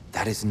did.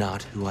 That is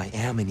not who I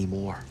am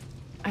anymore.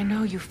 I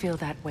know you feel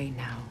that way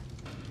now.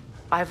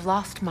 I've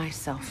lost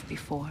myself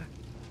before.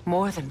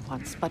 More than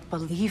once, but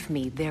believe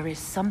me, there is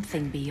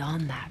something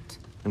beyond that.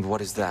 And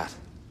what is that?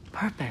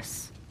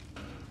 Purpose.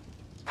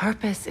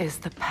 Purpose is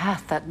the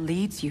path that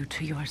leads you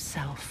to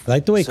yourself. I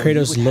like the way So you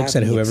Kratos would looks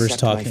have at me whoever's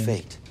accept my talking.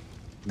 fate.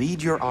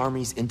 Lead your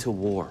armies into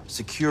war.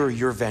 Secure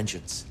your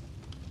vengeance.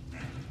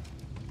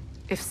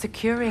 If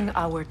securing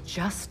our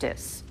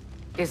justice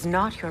is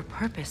not your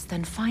purpose,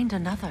 then find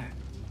another.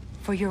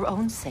 For your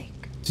own sake.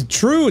 It's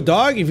true,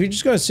 dog. If you're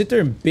just gonna sit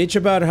there and bitch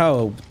about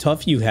how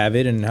tough you have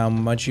it and how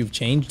much you've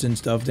changed and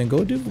stuff, then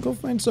go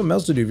find something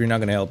else to do if you're not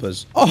gonna help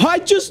us. Oh, I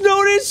just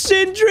noticed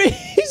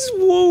Sindri's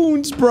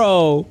wounds,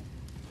 bro.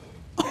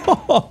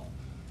 Oh.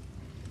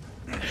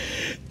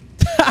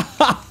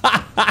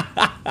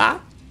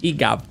 He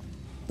got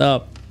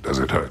up. Does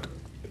it hurt?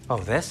 Oh,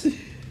 this?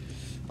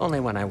 Only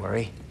when I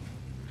worry.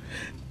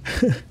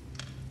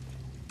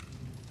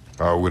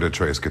 How would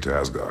Atreus get to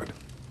Asgard?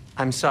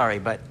 I'm sorry,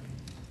 but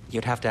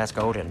you'd have to ask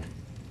Odin.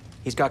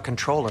 He's got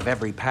control of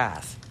every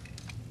path.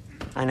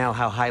 I know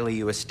how highly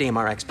you esteem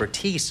our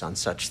expertise on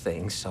such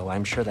things, so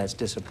I'm sure that's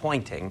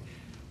disappointing.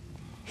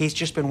 He's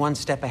just been one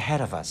step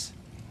ahead of us.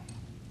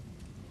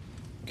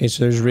 Okay,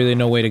 so there's really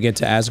no way to get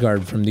to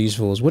Asgard from these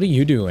fools. What are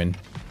you doing?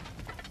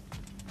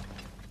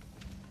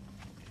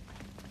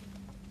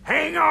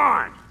 Hang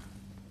on!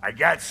 I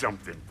got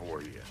something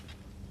for you.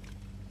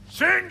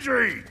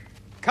 Sindri!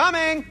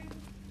 Coming!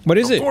 What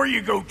is it? Before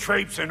you go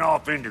traipsing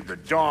off into the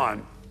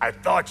dawn, I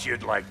thought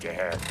you'd like to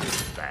have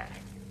this back.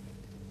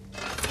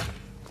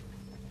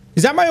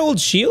 Is that my old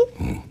shield?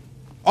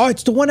 Oh,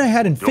 it's the one I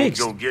hadn't Don't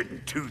fixed. go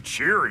getting too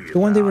cheery The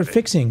one they were about it,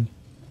 fixing.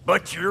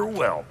 But you're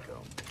welcome.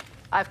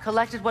 I've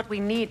collected what we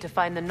need to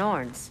find the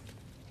Norns.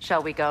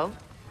 Shall we go?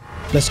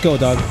 Let's go,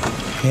 dog.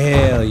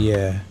 Hell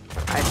yeah.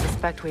 I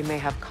suspect we may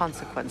have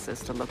consequences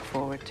to look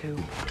forward to.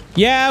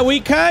 Yeah, we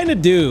kind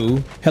of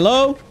do.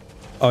 Hello?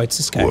 Oh, it's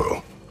this guy.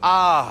 Well,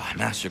 Ah,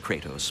 Master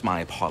Kratos, my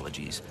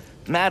apologies.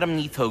 Madame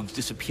Nithog's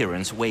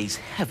disappearance weighs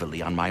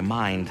heavily on my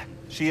mind.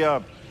 She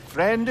a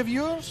friend of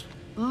yours?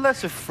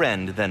 Less a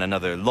friend than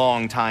another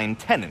longtime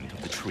tenant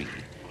of the tree.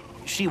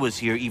 She was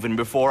here even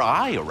before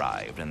I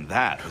arrived, and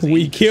that was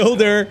We killed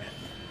her.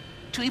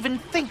 to even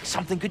think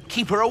something could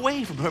keep her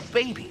away from her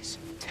babies.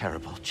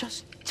 Terrible,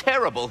 just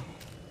terrible.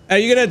 Are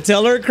you gonna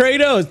tell her,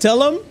 Kratos?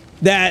 Tell him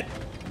that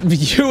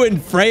you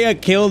and Freya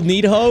killed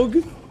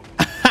Nidhogg?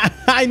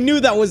 I knew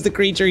that was the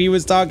creature he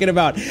was talking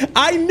about.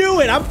 I knew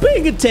it. I'm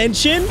paying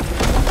attention.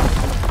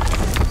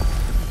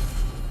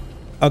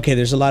 Okay,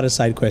 there's a lot of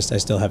side quests I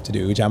still have to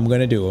do, which I'm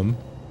gonna do them,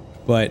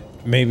 but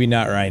maybe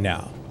not right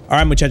now. All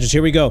right, muchachos,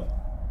 here we go.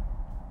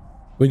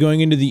 We're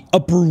going into the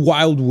upper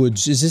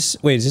wildwoods. Is this...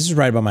 Wait, is this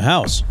right by my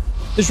house?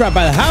 This is right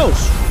by the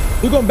house.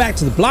 We're going back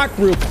to the block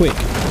real quick.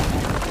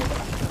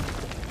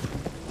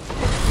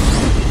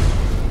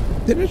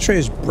 Didn't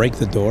Atreus break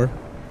the door?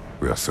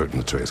 we are certain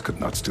Atreus could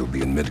not still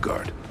be in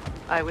Midgard.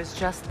 I was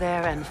just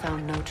there and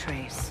found no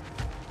trace.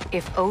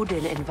 If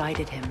Odin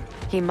invited him,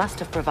 he must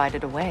have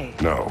provided a way.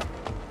 No,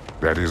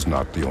 that is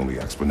not the only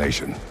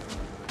explanation.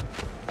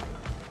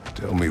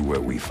 Tell me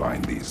where we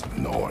find these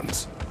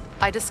Norns.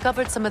 I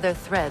discovered some of their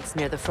threads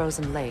near the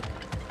frozen lake.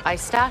 I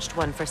stashed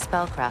one for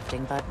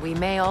spellcrafting, but we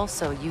may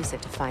also use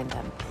it to find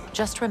them.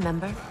 Just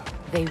remember,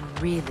 they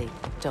really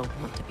don't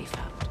want to be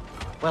found.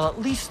 Well, at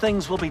least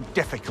things will be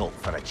difficult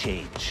for a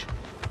change.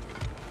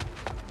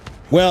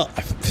 Well,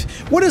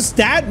 what does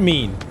that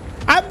mean?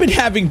 I've been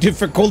having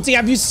difficulty.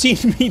 Have you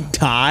seen me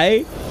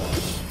die?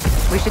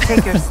 We should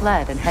take your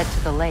sled and head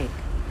to the lake.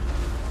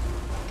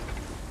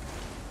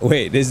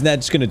 Wait, isn't that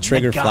just gonna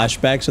trigger Midgard.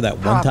 flashbacks of that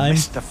one time?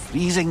 Missed the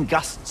freezing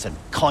gusts and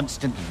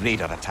constant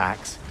raider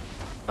attacks.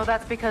 Well,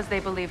 that's because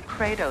they believe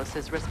Kratos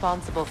is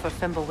responsible for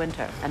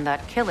Fimbulwinter, and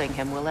that killing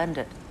him will end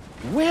it.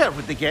 Where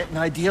would they get an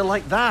idea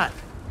like that?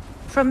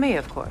 From me,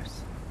 of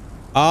course.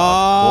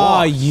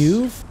 Ah,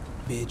 you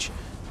bitch.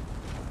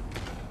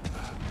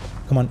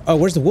 Come on. Oh,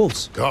 where's the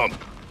wolves? Come.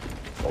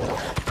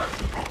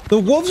 The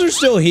wolves are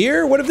still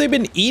here? What have they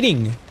been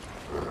eating?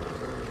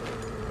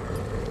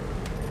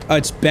 Oh,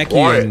 it's Becky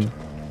Quiet. and...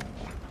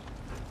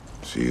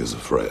 She is a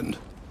friend.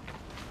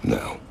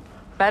 Now,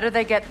 Better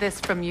they get this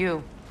from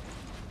you.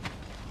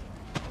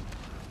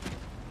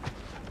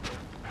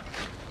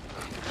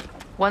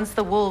 Once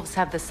the wolves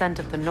have the scent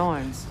of the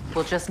Norns,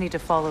 we'll just need to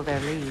follow their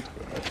lead.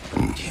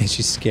 Yeah,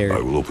 she's scared. I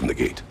will open the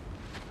gate.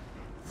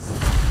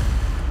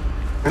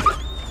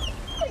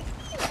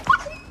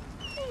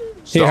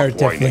 They are Stop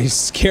definitely whining.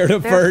 scared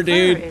of Their her, fur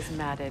dude. is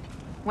matted.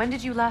 When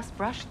did you last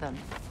brush them?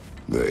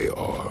 They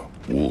are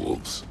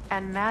wolves.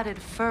 And matted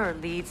fur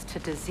leads to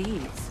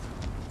disease.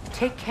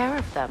 Take care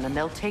of them, and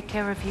they'll take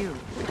care of you.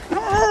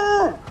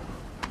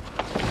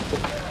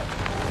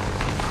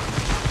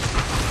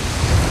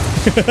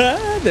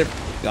 They're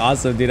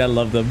awesome, dude. I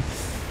love them.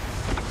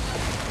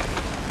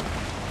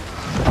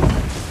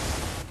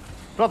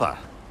 Brother,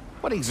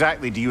 What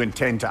exactly do you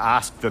intend to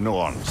ask the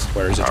Norns?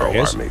 Where is How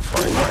Atreus? I may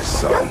find my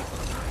son.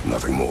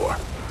 Nothing more.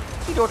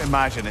 You don't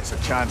imagine it's a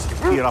chance to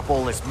clear up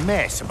all this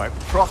mess about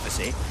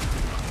prophecy?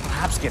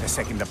 Perhaps get a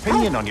second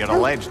opinion on your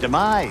alleged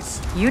demise.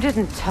 You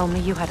didn't tell me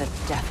you had a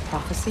death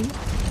prophecy?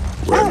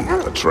 When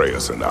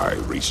Atreus and I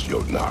reached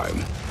Jotunheim,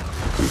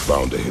 we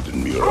found a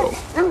hidden mural.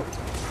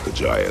 The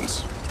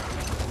Giants,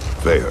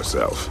 Faye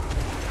herself,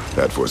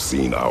 had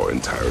foreseen our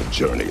entire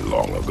journey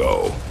long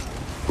ago.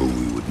 Who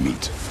we would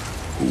meet,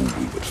 who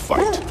we would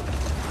fight.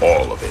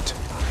 All of it,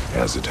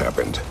 as it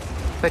happened.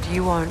 But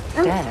you aren't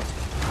dead.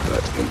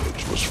 That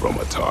image was from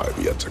a time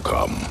yet to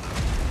come.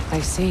 I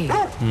see.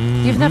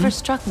 You've never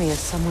struck me as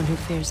someone who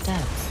fears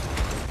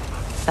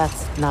death.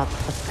 That's not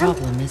a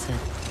problem, is it?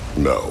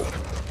 No.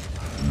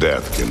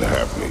 Death can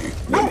have me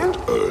when it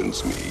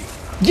earns me.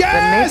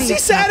 Yes, he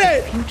said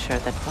it! The future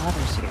that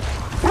bothers you.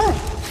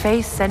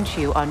 Faye sent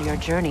you on your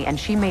journey, and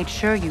she made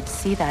sure you'd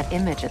see that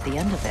image at the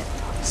end of it.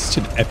 Such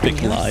an epic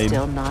and you're line.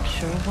 Still not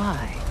sure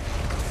why.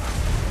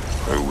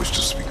 I wish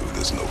to speak of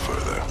this no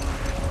further.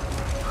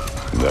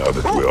 Now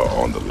that we are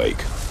on the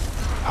lake,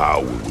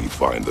 how will we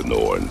find the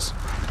Norns?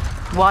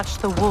 Watch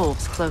the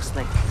wolves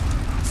closely.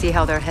 See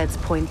how their heads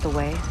point the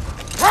way?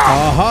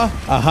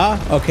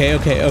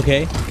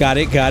 Okay. Got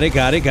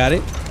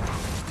it.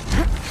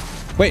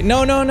 Wait,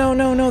 no.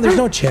 There's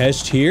no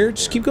chest here.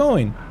 Just keep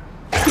going.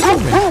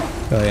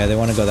 Oh yeah, they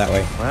want to go that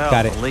way. Well,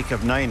 Got it. the Lake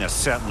of Nine has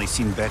certainly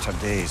seen better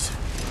days.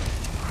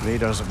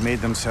 Raiders have made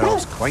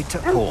themselves quite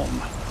at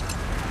home.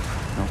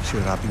 Not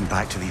sure I've been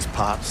back to these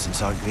parts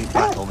since our great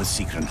battle with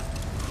Sigrun.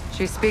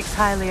 She speaks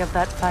highly of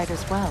that fight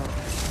as well.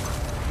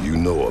 You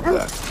know of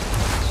that?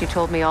 She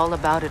told me all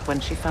about it when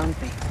she found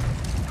me.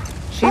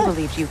 She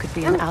believed you could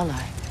be an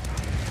ally.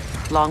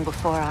 Long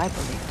before I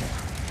believed it.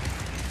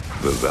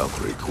 The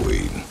Valkyrie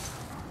Queen.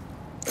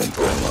 An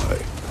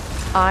ally.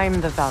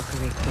 I'm the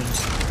Valkyrie Queen,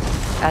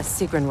 as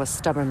Sigrun was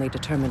stubbornly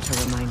determined to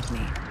remind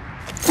me.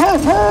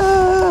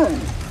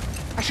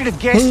 I should have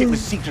guessed it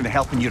was Sigrun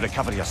helping you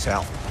recover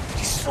yourself.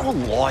 She's so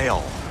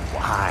loyal,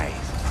 wise,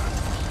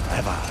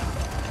 clever.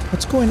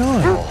 What's going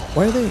on?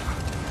 Why are they?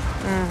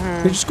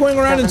 They're just going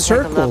around in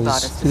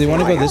circles. Do they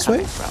want to go this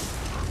way?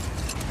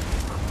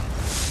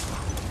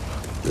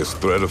 This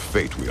thread of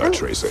fate we are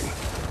tracing.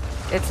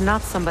 It's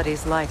not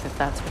somebody's life, if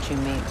that's what you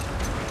mean.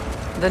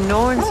 The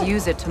Norns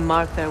use it to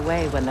mark their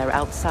way when they're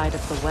outside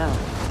of the well.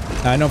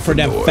 I know for a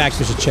damn fact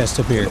there's a chest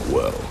up here.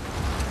 Well.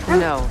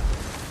 No.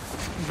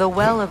 The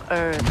Well of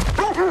Earth,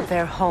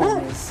 their home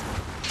is.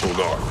 Hold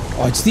on.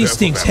 Oh, it's these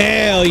things.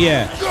 Hell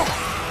yeah.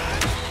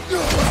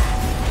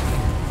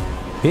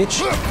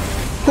 Bitch.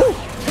 Woo.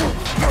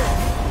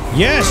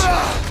 Yes.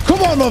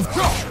 Come on, love.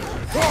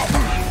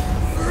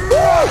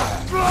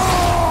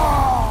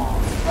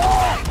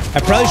 I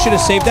probably should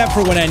have saved that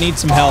for when I need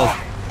some help.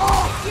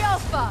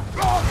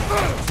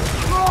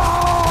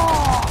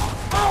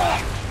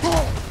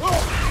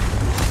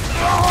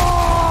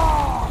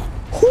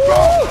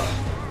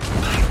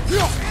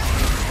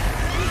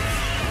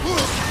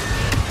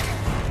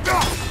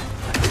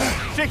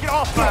 Take it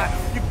off, man.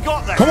 You've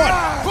got that. Come on.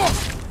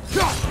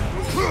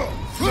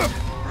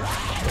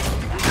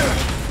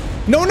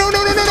 No.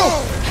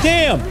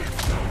 Damn.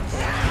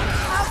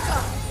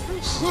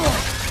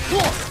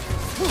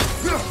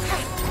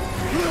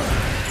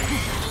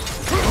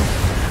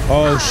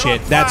 Oh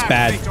shit, that's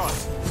bad.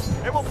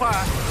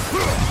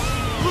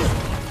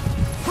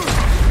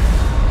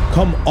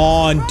 Come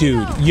on,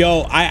 dude.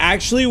 Yo, I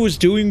actually was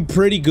doing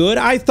pretty good,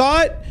 I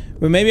thought.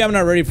 But maybe I'm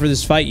not ready for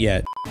this fight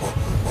yet.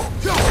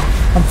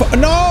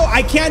 No,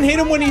 I can't hit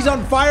him when he's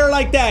on fire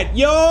like that.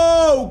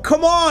 Yo,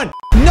 come on.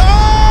 No!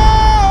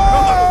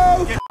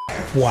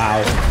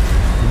 Wow.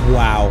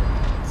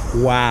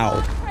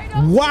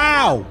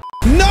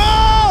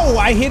 No!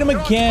 I hit him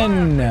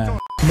again. No.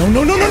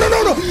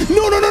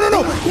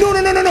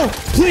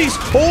 Please.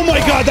 Oh my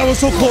god, that was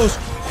so close.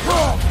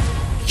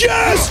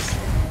 Yes!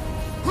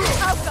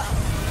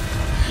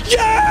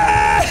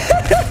 Yes!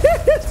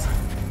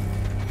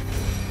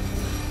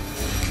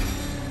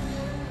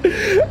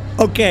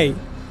 Okay.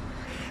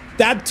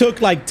 That took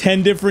like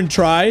 10 different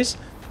tries.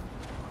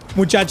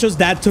 Muchachos,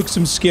 that took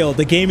some skill.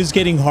 The game is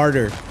getting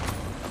harder.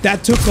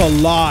 That took a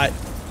lot.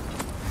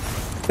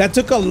 That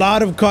took a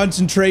lot of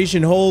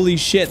concentration. Holy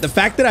shit. The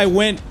fact that I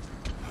went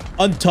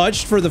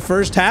untouched for the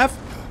first half,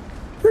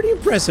 pretty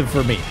impressive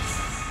for me.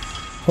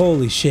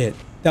 Holy shit.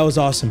 That was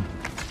awesome.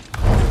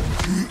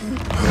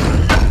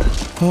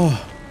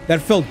 Oh,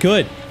 that felt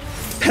good.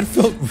 That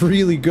felt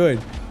really good.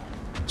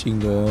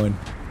 Chingon.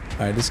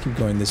 Alright, let's keep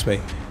going this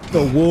way.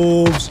 The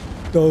wolves.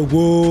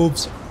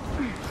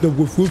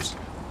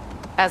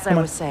 As I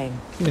was saying,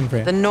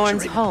 the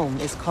Norns' home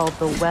is called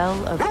the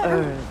Well of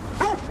Earth.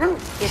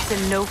 It's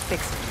in no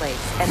fixed place.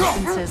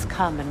 Entrances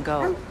come and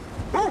go.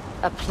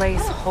 A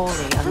place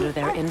wholly under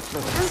their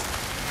influence,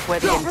 where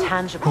the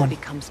intangible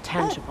becomes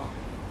tangible.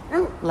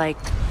 Like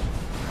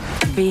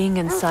being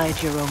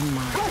inside your own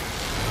mind.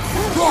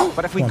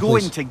 But if we go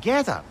in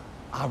together,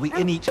 are we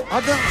in each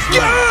other's mind?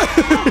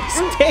 Yes!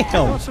 Damn!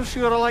 I'm not so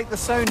sure I like the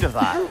sound of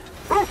that.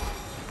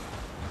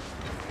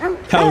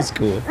 That was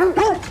cool.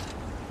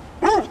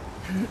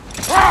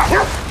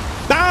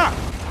 Ah!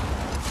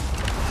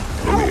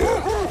 Mimir,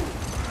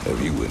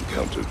 have you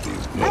encountered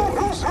these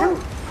Norns?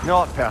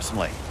 Not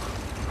personally.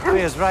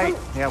 Freya's right.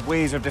 They have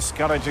ways of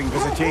discouraging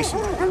visitation.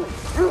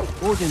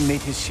 Odin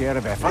made his share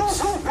of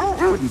efforts.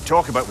 Wouldn't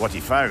talk about what he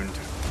found.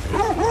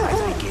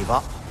 Either he gave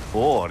up,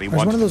 or he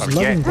wanted to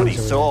forget what he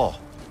saw.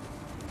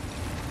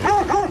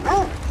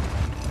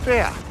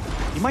 Freya,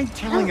 you mind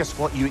telling us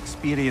what you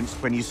experienced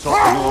when you saw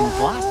the Norns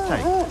last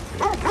time?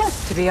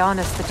 To be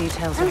honest, the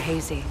details are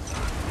hazy.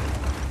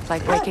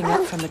 Like waking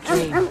up from a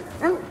dream.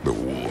 The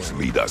wolves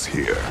lead us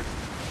here.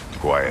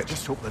 Quiet.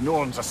 Just hope the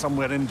Norns are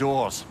somewhere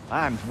indoors,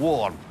 and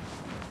warm.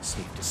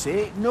 Safe to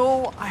say,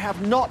 no, I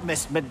have not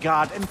missed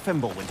Midgard and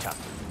Fimbulwinter.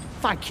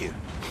 Thank you.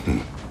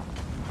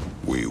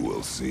 We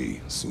will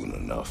see soon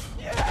enough.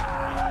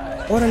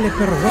 Órale,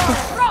 perro, what the...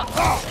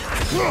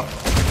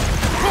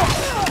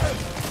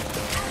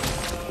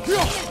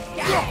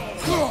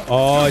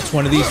 Oh, it's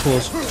one of these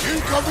fools.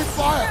 Incoming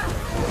fire!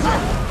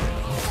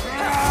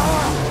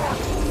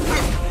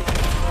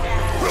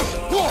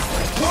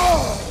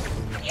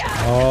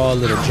 Oh,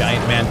 little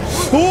giant man.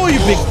 Oh, you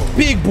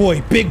big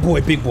boy,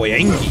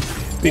 Angie.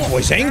 Big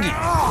boy's angry.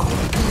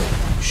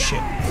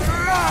 Shit.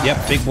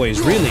 Yep, big boy is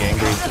really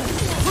angry.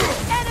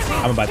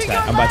 I'm about to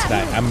die.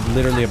 I'm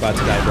literally about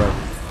to die, bro.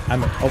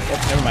 Oh,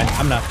 never mind.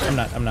 I'm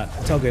not.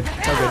 It's all good.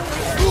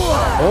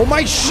 Oh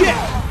my shit!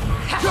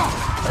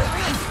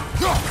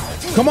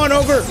 Come on,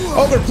 Ogre,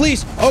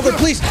 please.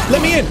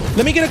 Let me in.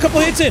 Let me get a couple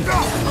hits in.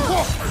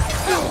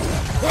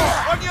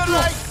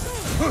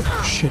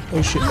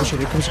 Oh shit.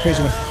 Here comes the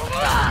crazy one.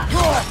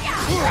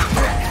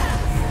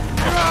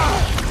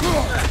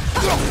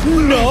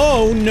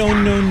 No.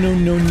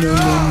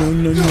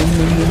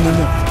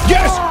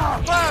 Yes!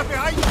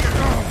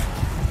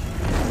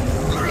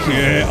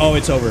 Yeah. Oh,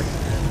 it's over.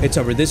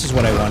 This is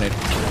what I wanted.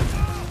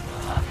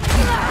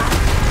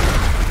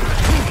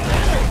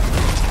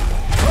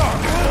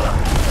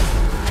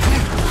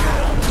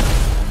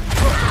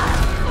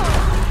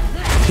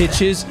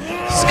 Pitches.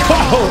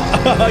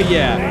 Oh,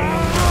 yeah.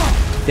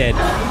 Dead.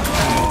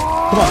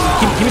 Come on.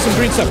 Give me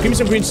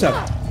some green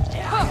stuff.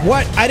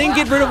 What? I didn't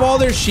get rid of all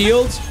their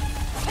shields?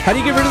 How do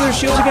you get rid of their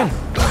shields again?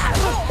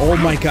 Oh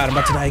my god, I'm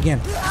about to die again.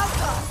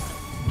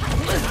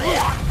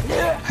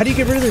 How do you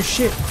get rid of their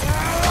shit?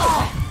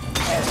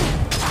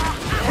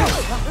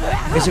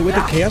 Is it with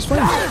the Chaos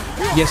Flame?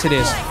 Yes, it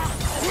is.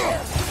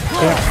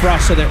 They have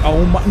frost, so they're...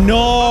 Oh my...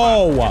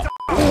 No!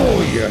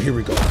 Oh yeah, here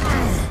we go.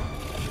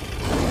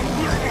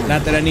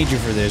 Not that I need you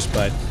for this,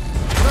 but...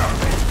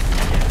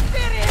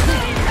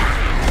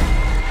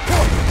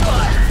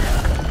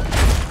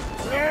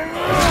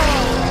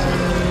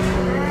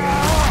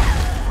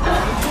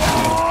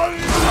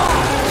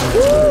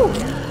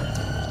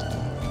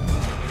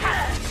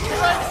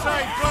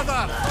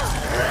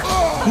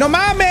 No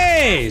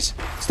mames!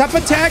 Stop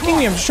attacking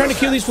me! I'm just trying to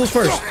kill these fools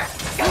first.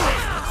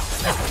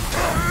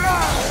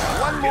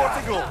 One more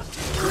to go.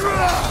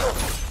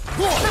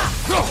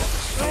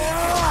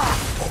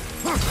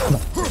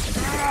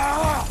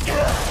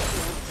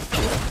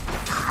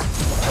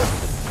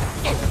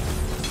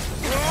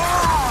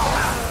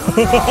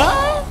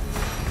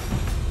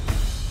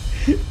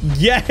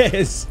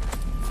 Yes!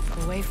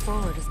 The way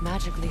forward is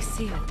magically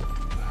sealed.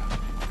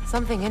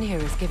 Something in here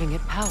is giving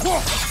it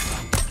power.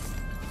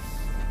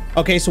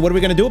 Okay, so what are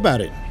we gonna do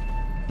about it?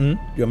 You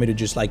want me to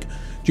just like,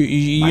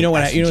 you know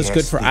what? You know what's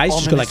good for ice?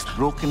 Just go like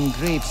broken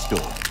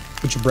gravestone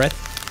with your breath.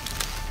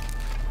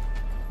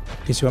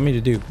 Okay, so what do you want me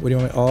to do? What do you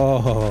want me?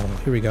 Oh,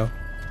 here we go.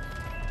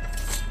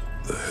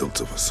 The hilt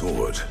of a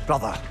sword.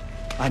 Brother,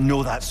 I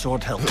know that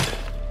sword hilt.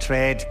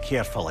 Tread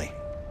carefully.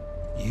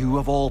 You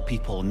of all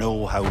people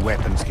know how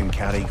weapons can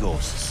carry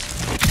ghosts.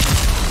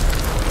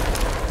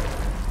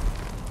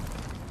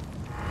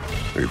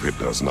 If it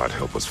does not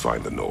help us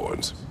find the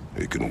Norns,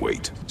 it can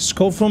wait.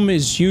 Skullfum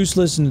is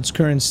useless in its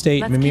current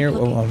state. Let's Mimir. keep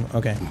looking. Oh,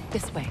 okay.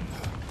 This way.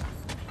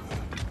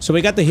 So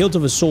we got the hilt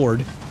of a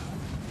sword.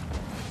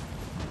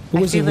 Who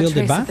was it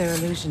wielded by? I feel a trace of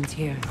their illusions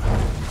here.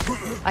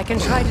 I can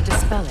try to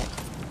dispel it.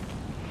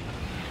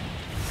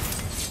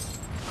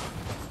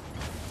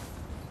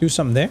 Do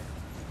something there.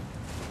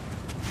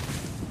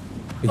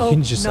 You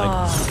can just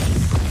like.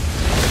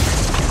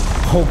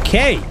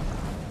 Okay.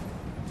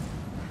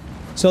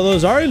 So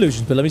those are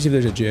illusions, but let me see if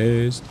there's a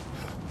chest.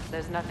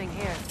 There's nothing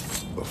here.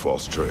 A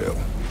false trail.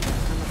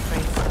 I'm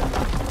afraid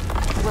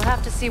so. We'll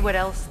have to see what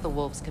else the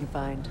wolves can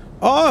find.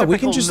 Oh, we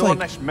can just like.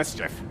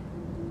 Mischief.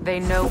 They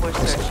know we're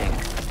searching.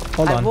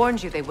 Hold on. I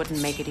warned you they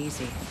wouldn't make it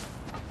easy.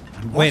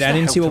 Wait, I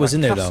didn't see what was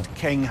in there though.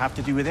 King have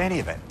to do with any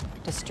of it?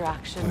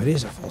 Distraction. Oh, it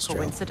is a false trail.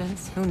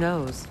 Coincidence? Who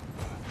knows?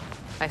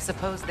 I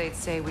suppose they'd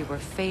say we were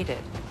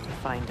fated to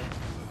find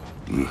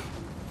it.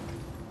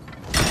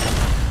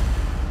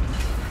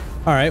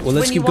 All right, well,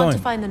 let's keep going. When you want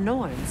to find the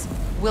Norns,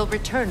 we'll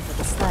return for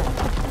the sled.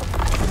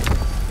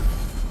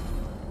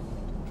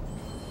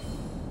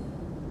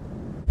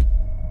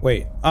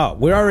 Wait. Oh,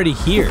 we're already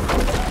here.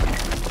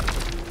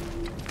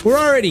 We're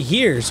already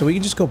here, so we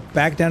can just go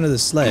back down to the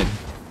sled.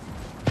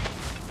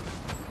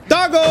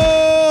 Dog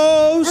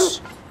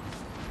Doggos!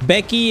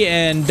 Becky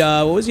and,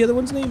 what was the other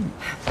one's name?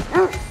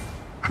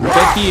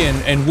 Becky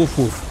and Woof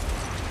Woof.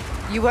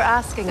 You were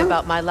asking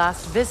about my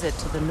last visit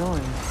to the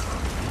Norns.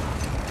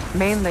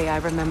 Mainly, I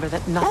remember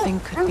that nothing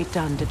could be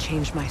done to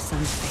change my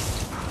son's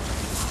fate,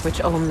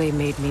 which only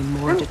made me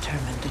more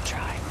determined to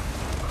try.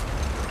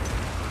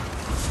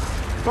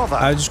 Brother,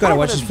 I just gotta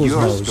watch this fool's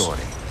nose. Story.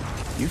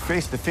 You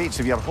faced the fates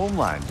of your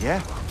homeland,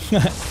 yeah? He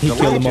the killed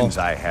them all. legends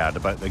I heard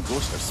about the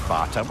ghost of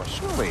Sparta were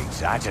surely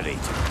exaggerated.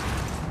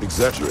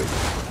 Exaggerated?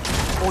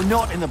 Oh,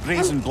 not in the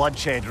brazen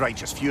bloodshed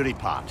righteous fury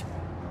part.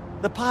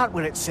 The part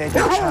where it said you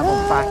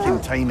travelled back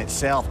in time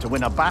itself to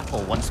win a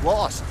battle once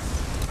lost.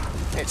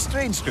 It's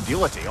strange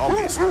credulity,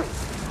 obviously.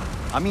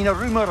 I mean, a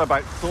rumour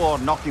about Thor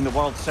knocking the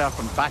world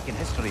serpent back in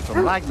history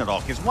from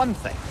Ragnarok is one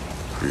thing.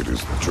 It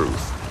is the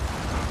truth.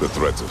 The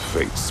threads of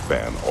fate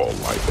span all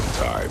life and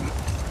time.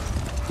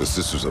 The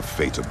Sisters of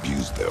Fate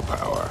abused their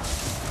power.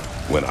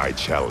 When I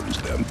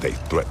challenged them, they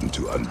threatened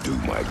to undo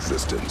my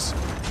existence.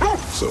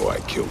 So I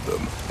killed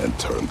them and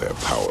turned their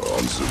power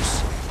on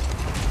Zeus.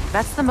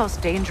 That's the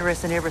most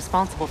dangerous and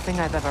irresponsible thing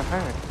I've ever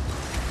heard.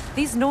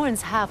 These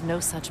Norns have no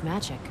such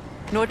magic,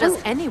 nor does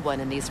anyone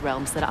in these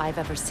realms that I've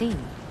ever seen.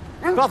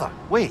 Brother,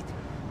 wait.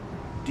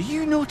 Do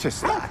you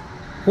notice that?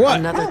 What?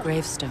 Another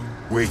gravestone.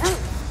 Wait.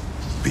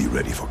 Be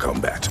ready for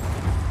combat.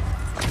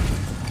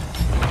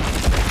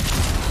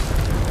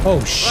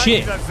 Oh,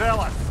 shit.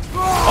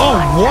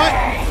 Oh, what?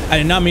 I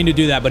did not mean to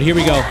do that, but here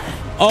we go.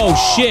 Oh,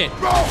 shit.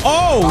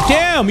 Oh,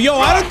 damn. Yo,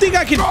 I don't think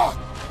I can...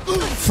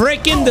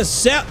 Frickin' the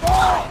cell...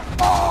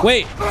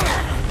 Wait.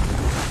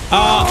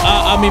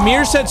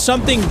 Mimir said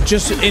something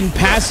just in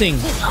passing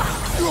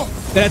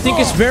that I think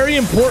is very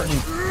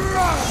important.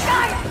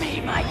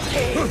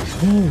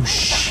 Oh,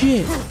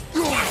 shit.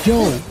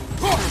 Yo.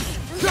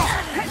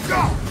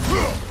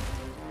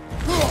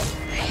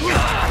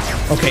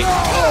 Okay.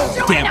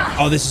 Damn.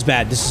 Oh, this is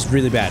bad. This is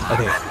really bad.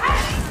 Okay.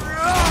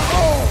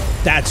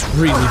 That's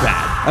really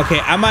bad. Okay,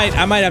 I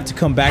might have to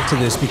come back to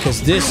this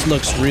because this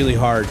looks really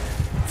hard.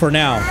 For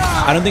now,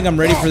 I don't think I'm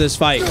ready for this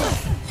fight.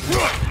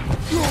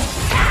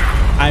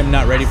 I'm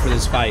not ready for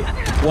this fight.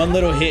 One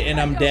little hit and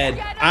I'm dead.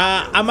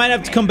 I might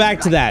have to come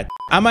back to that.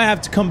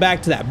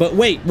 But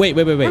wait.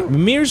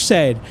 Mimir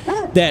said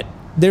that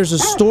there's a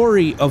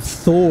story of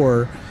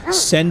Thor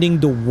sending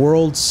the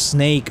world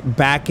snake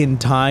back in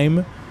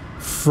time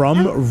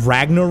from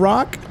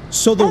Ragnarok.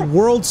 So the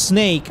world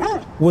snake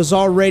was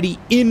already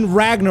in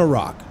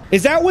Ragnarok.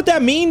 Is that what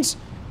that means?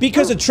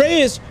 Because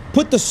Atreus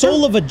put the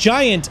soul of a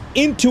giant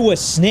into a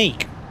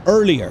snake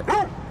earlier.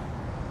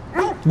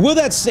 Will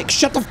that snake...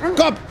 Shut the fuck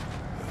up!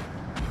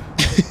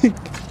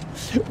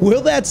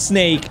 Will that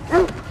snake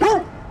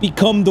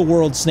become the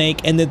world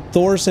snake and then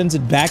Thor sends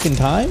it back in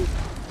time?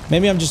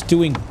 Maybe I'm just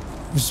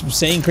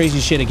saying crazy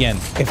shit again.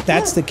 If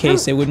that's the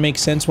case, it would make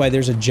sense why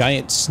there's a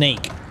giant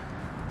snake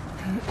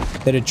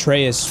that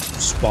Atreus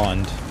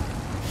spawned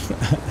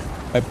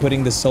by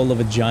putting the soul of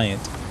a giant.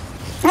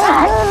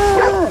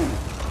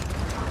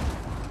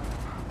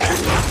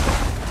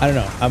 I don't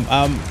know.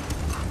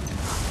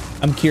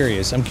 I'm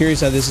curious. I'm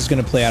curious how this is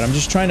going to play out. I'm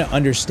just trying to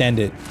understand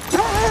it.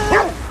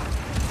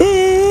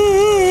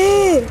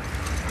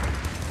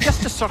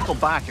 Just to circle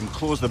back and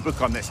close the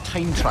book on this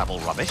time travel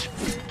rubbish.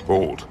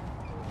 Hold.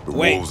 The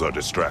wolves are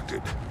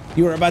distracted.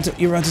 You were about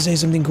to say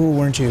something cool,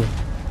 weren't you?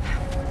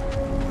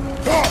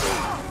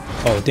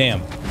 Oh,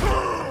 damn.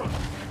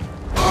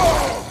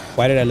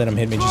 Why did I let him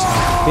hit me just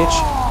now?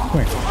 Bitch, come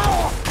here.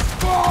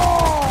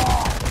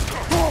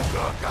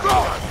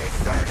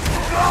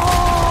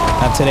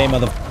 Not today,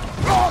 mother...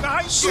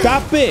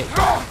 Stop it!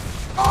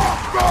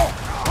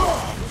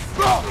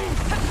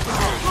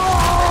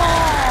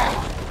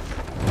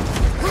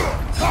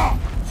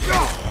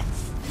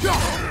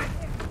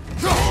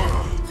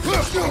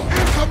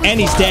 And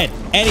he's dead.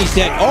 And he's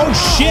dead. Oh,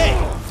 shit!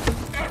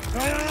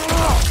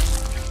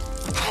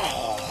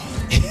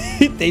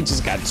 They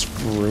just got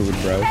screwed,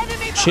 bro.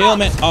 Chill,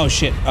 man. Oh,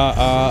 shit.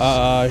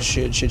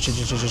 Shit.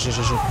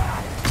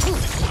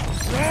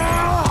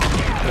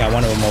 Got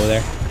one of them over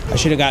there. I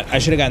should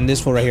have gotten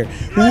this fool right here.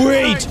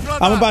 Wait!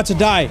 I'm about to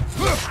die.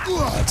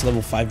 Oh, that's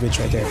level 5 bitch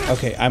right there.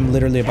 Okay, I'm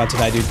literally about to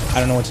die, dude. I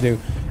don't know what to do.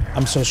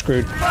 I'm so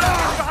screwed.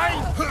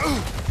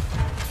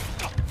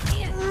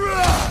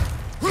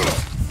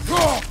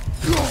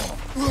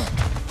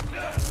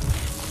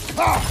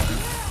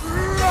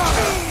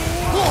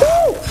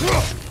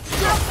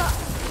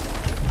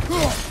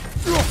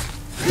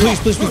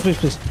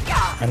 Please.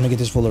 I'm gonna get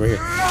this fool over here.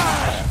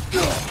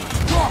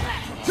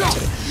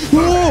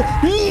 Oh,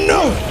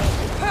 no!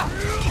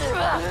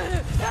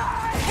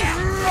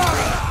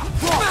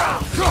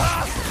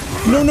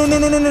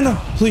 No.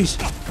 Please.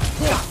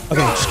 Okay,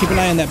 just keep an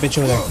eye on that bitch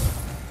over there.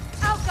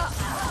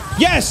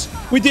 Yes!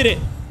 We did it!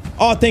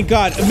 Oh, thank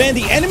God. Man,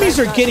 the enemies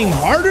are getting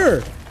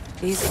harder.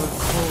 These were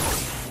cold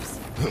times.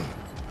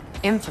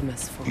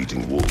 Infamous for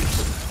eating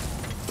wolves.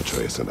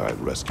 Atreus and I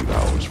rescued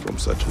ours from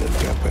such an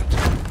encampment.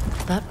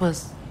 That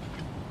was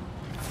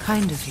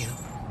kind of you.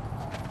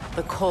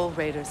 The Coal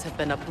Raiders have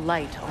been a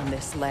blight on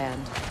this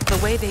land. The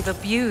way they've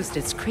abused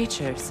its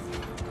creatures.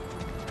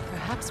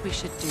 Perhaps we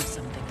should do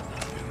something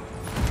about it.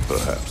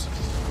 Perhaps.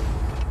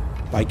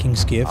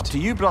 Viking's gift. Up to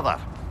you, brother.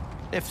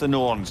 If the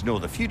Norns know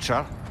the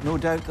future, no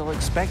doubt they'll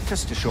expect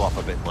us to show up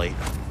a bit late.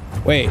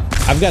 Wait,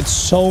 I've got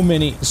so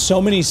many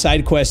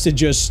side quests that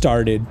just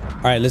started.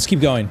 All right, let's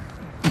keep going.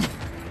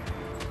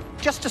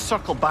 Just to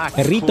circle back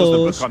and Perritos.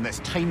 close the book on this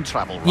time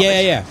travel rubbish.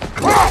 Yeah.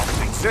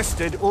 If it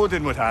existed,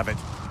 Odin would have it.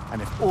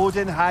 And if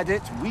Odin had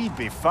it, we'd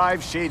be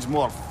 5 shades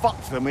more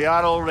fucked than we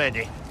are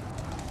already.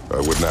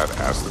 I would not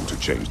ask them to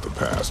change the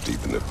past,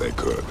 even if they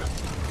could.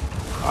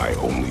 I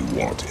only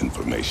want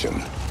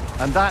information.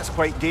 And that's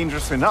quite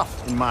dangerous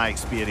enough, in my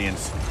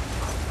experience.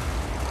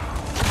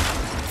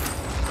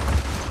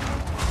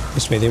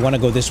 This way. They want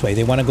to go this way.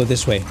 They want to go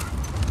this way.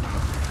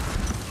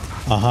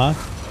 Uh-huh.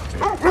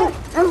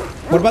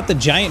 What about the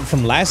giant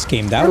from last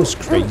game? That was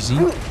crazy.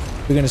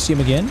 We're gonna see him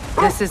again?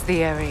 This is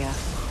the area.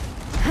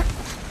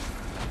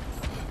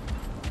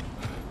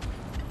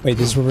 Wait,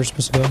 this is where we're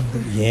supposed to go?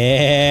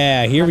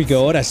 Yeah, here we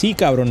go. Ahora sí,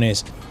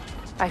 cabrones.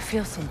 I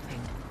feel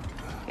something.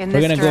 In We're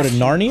this gonna go to direction.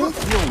 Narnia?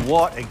 Feel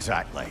what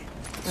exactly?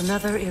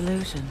 Another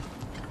illusion.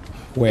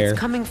 Where? It's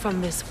coming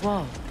from this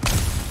wall.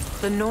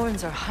 The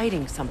Norns are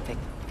hiding something.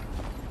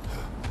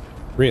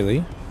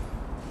 Really?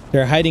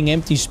 They're hiding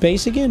empty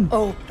space again?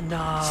 Oh,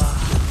 no.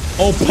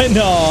 Open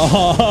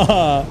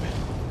up!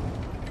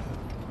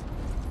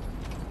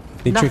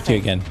 They tricked you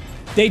again.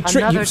 They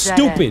tricked you,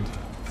 stupid!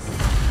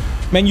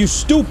 Man, you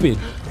stupid!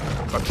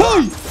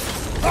 Hey!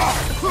 Ay,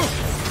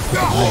 me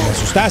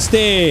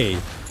asustaste!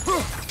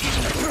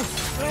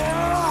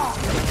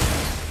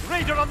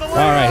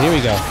 Alright, here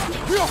we go.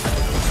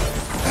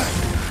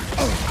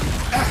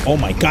 Oh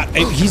my god,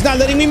 he's not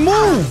letting me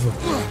move!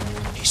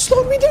 He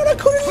slowed me down, I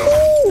couldn't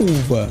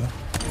move!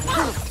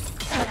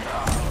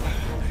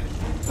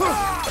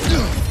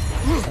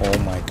 Oh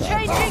my god.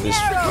 This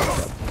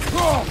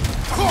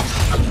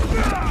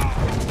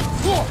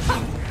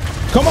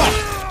come on!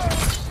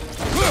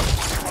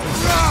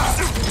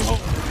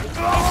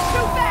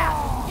 Too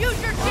fast! Use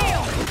your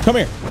shield! Come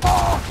here.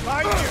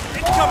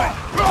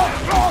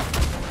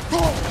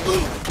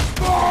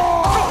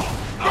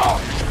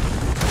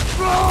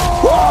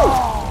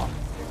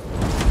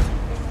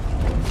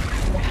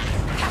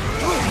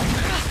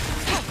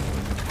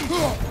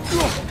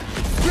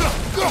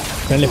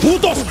 ¡Denle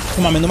putos!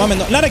 No mames, no mames,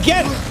 no. Not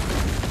again!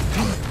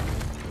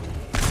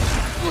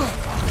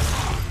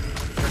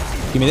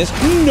 Give me this.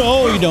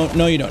 No, you don't.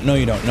 No, you don't. No,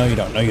 you don't. No, you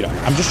don't. No, you don't.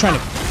 I'm just trying to...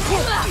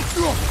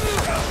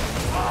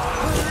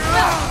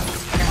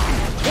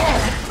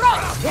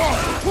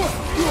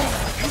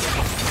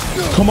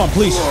 Come on,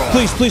 please.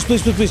 Please, please,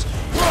 please, please, please.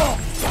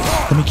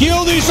 Let me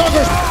kill these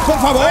suckers. Por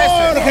favor,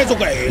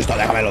 Jesucristo.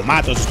 Déjame los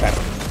mato, esos perros.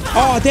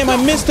 Oh, damn, I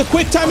missed the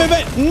quick time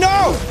event.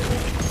 No!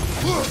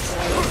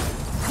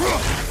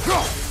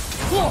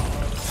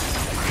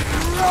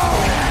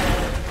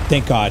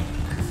 Thank God.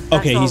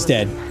 Okay, he's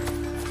dead.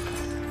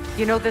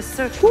 You know, this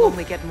search will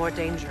only get more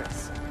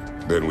dangerous.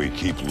 Then we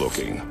keep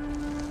looking.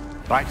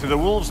 Back to the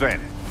wolves,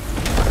 then.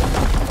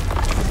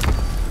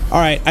 All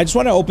right, I just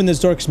want to open this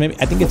door because maybe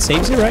I think it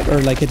saves it, right? Or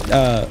like it.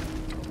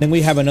 Then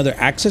we have another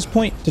access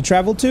point to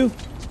travel to.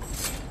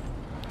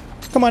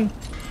 Come on,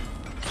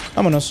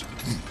 vámonos.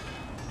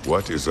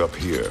 What is up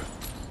here?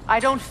 I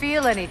don't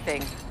feel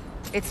anything.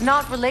 It's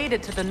not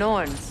related to the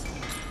Norns.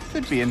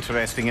 Could be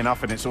interesting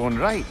enough in its own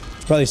right.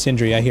 It's probably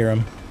Sindri. I hear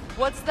him.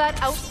 What's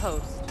that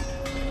outpost?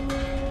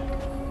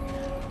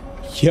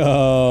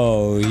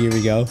 Yo, here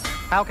we go.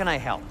 How can I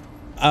help?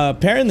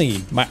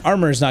 Apparently, my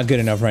armor is not good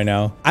enough right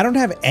now. I don't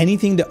have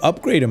anything to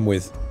upgrade him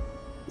with.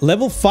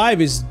 Level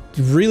 5 is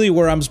really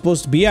where I'm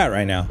supposed to be at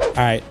right now. All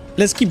right,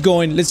 let's keep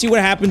going. Let's see what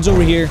happens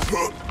over here.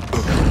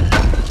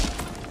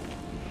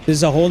 This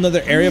is a whole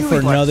nother area for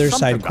another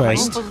side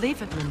quest. I don't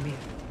believe it, Mimir.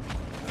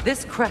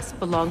 This crest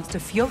belongs to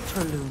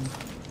Fjotorlund.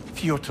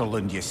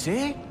 Fjotorlund, you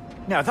say?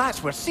 Now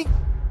that's where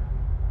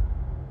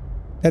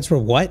That's where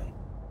what?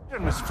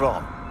 Sigrun was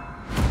from.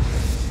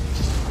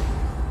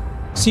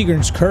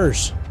 Sigrun's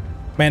curse.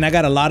 Man, I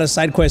got a lot of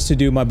side quests to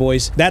do, my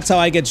boys. That's how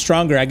I get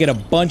stronger. I get a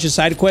bunch of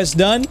side quests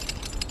done.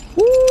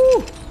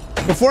 Woo!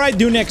 Before I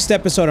do next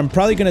episode, I'm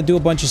probably gonna do a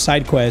bunch of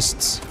side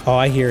quests. Oh,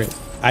 I hear it.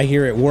 I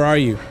hear it. Where are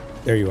you?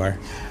 There you are.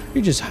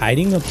 You're just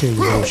hiding up there, you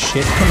little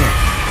shit. Come here.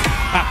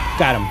 Ah,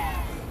 got him.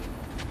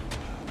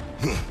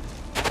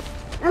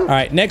 All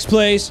right, next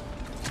place.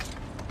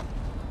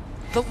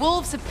 The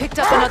wolves have picked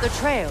up another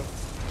trail.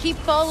 Keep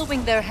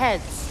following their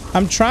heads.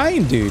 I'm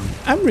trying, dude.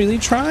 I'm really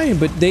trying,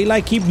 but they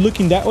like keep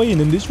looking that way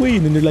and then this way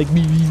and then they're like,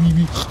 wee, wee, wee,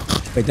 wee.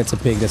 Wait, that's a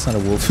pig. That's not a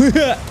wolf.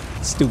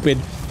 Stupid.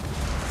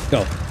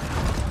 Go.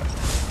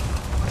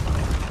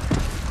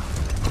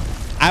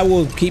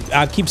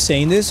 I'll keep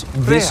saying this.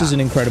 This is an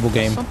incredible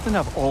game. Something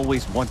I've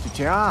always wanted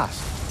to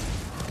ask.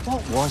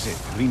 What was it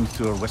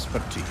Thor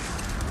whispered to you?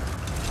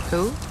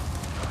 Who?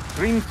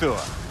 Thor,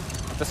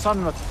 the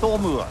son of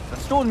Thormur, the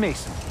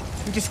stonemason,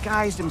 who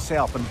disguised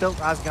himself and built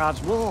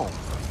Asgard's wall.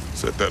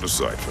 Set that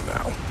aside for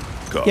now.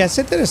 come. Yeah,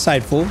 set that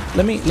aside, fool.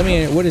 Let me,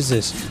 what is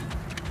this?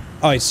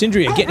 Oh, it's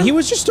Sindri again. He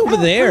was just over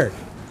there.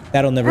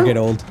 That'll never get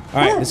old.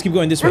 All right, let's keep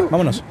going this way.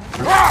 Vámonos.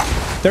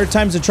 Third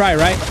time's the try,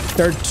 right?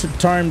 Third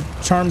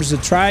charm's the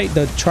try.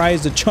 The try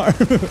is the charm.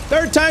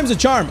 Third time's the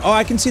charm. Oh,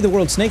 I can see the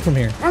world snake from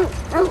here.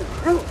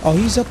 Oh,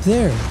 he's up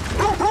there.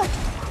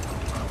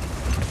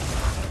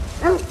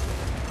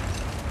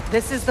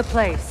 This is the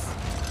place.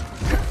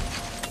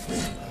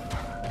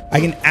 I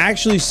can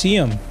actually see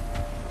him.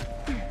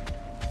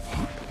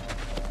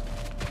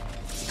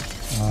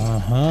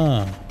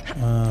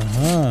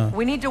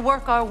 We need to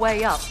work our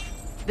way up.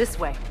 This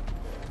way.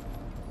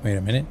 Wait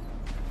a minute.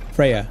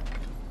 Freya,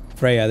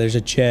 there's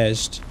a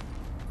chest.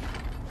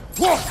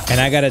 And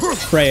I got a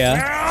Freya,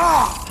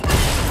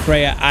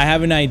 I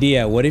have an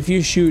idea. What if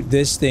you shoot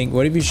this thing?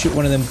 What if you shoot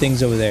one of them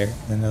things over there?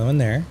 Another one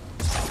there.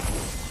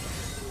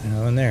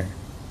 Another one there.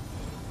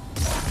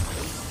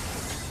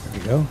 There we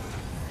go.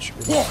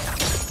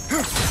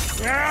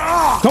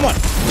 Come on.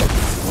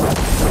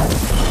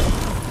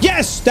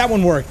 Yes, that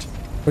one worked.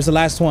 Where's the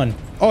last one?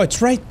 Oh,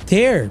 it's right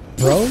there,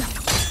 bro.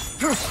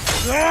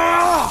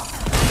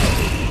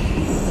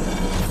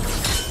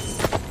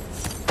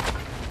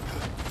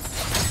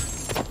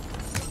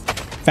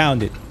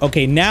 Found it.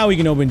 Okay, now we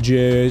can open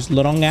just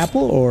Long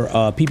Apple or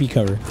PP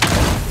cover.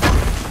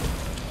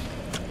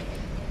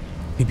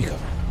 PP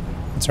cover.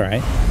 That's all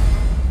right.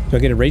 Do I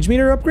get a rage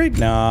meter upgrade?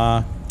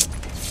 Nah.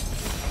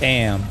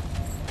 Damn.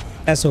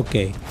 That's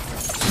okay.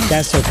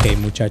 That's okay,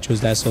 muchachos.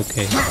 That's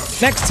okay.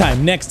 Next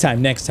time.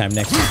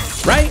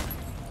 Right?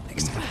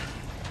 Next time.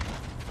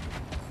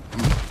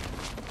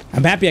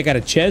 I'm happy I got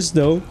a chest,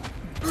 though.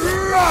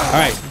 All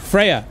right,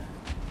 Freya.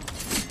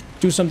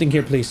 Do something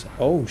here, please.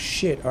 Oh,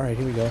 shit. All right,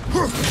 here we go.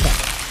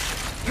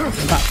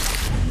 Pop.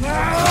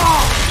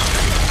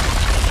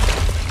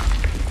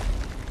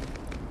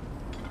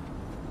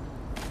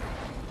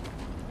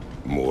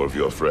 More of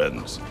your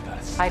friends.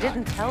 I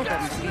didn't tell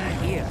them to be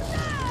here.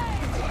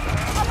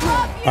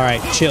 All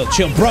right, chill,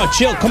 bro,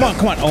 chill. Come on.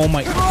 Oh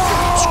my,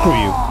 screw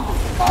you.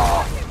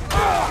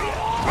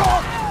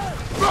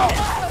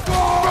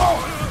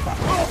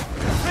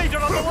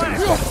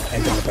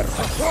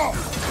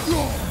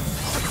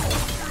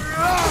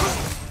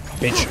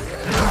 Bitch.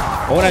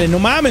 Órale, no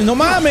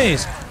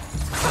mames.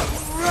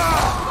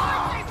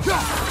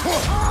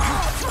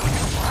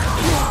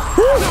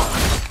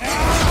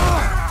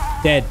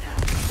 Dead.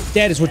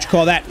 Dead is what you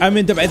call that.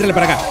 Entrale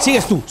para acá.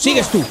 Sigues tú,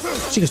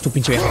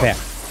 pinche vieja fea.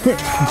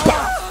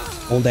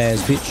 Old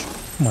ass bitch.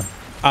 Come on.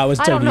 I was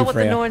telling you, I don't know what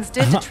Freya. the Norns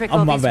did to trick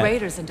all these bad.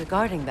 raiders into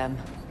guarding them.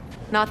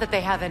 Not that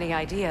they have any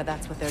idea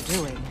that's what they're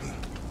doing.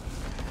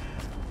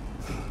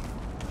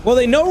 Well,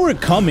 they know we're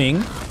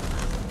coming.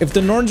 If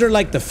the Norns are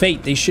like the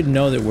Fate, they should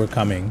know that we're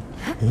coming.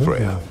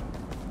 Freya,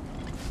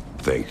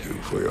 thank you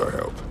for your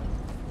help.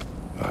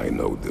 I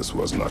know this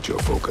was not your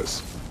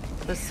focus.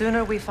 The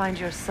sooner we find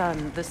your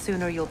son, the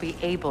sooner you'll be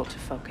able to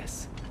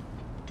focus.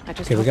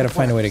 Okay, we gotta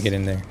find a way to get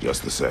in there.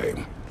 Just the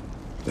same.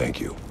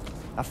 Thank you.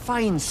 A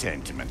fine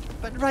sentiment,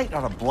 but write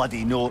on a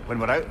bloody note when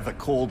we're out of the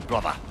cold,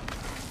 brother.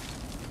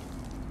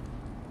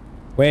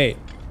 Wait.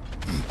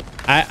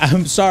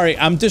 I'm sorry.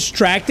 I'm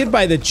distracted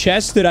by the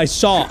chest that I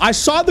saw. I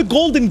saw the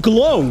golden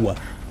glow.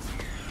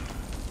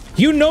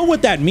 You know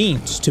what that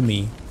means to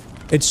me.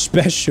 It's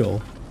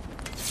special.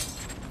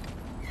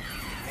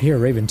 I hear a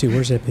raven too.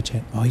 Where's that bitch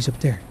at? Oh, he's up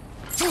there.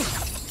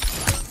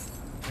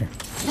 Here.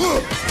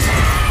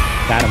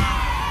 Got him.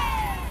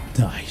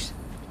 Nice.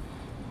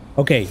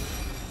 Okay.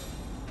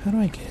 How do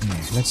I get in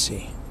there? Let's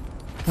see.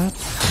 Up,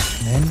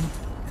 and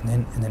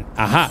then.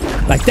 Aha!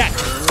 Like that.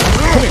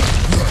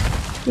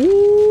 Come here.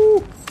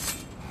 Ooh.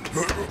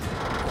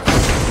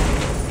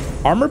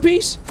 Armor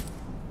piece?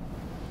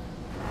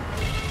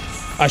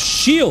 A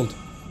shield.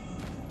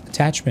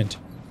 Attachment.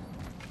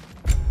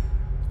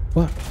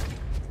 What?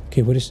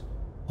 Okay, what is...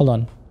 Hold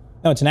on.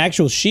 No, it's an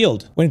actual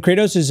shield. When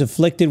Kratos is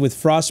afflicted with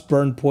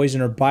frostburn,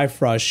 poison, or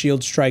bifrost,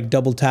 shield strike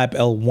double tap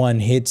L1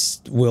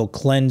 hits will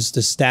cleanse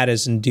the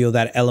status and deal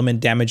that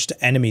element damage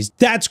to enemies.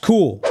 That's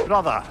cool.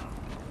 Brother,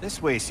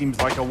 this way seems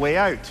like a way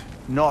out,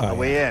 not a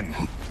way in.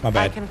 My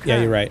bad.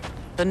 Yeah, you're right.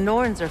 The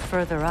Norns are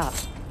further up.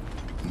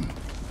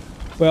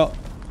 Well,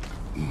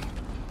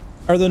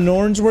 are the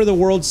Norns where the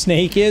world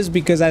snake is?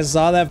 Because I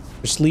saw that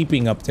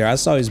sleeping up there. I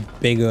saw his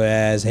big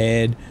ass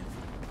head.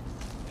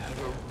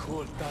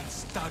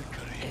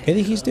 ¿Qué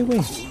dijiste,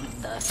 güey?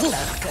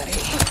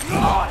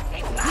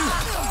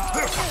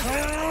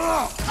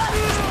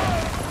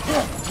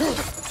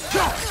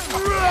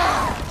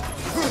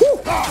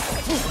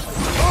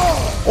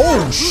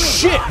 Oh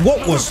shit!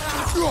 What was?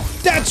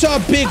 That's a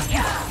big.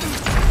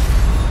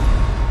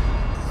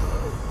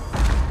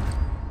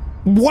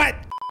 What?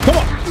 Come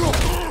on!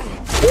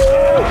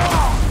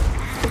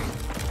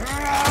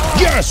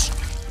 Yes!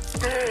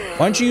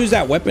 Why don't you use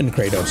that weapon,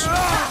 Kratos?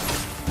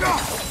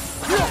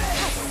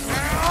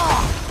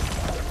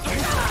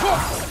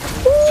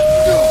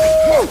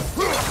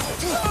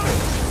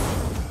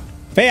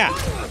 Fea!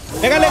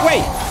 ¡Pégale,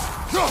 güey!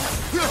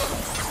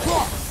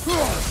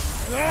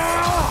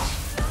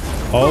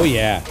 Oh,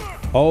 yeah.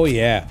 Oh,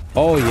 yeah.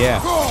 Oh, yeah.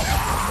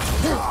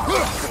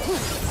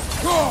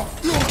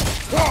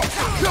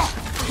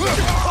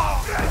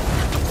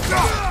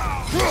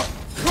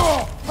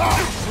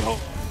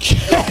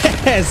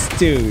 Yes,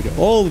 dude.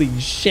 Holy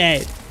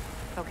shit.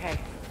 Okay.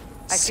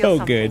 So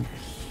good.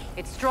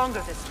 It's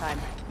stronger this time.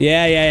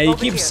 Yeah. You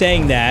keep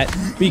saying that,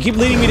 but you keep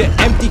leading me to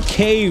empty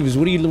caves.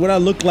 What do I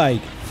look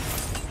like?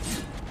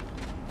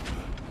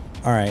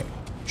 All right.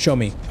 Show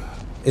me.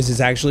 Is this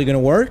actually gonna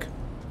work?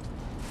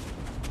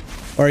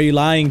 Or are you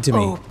lying to me?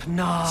 Open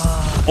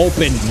now.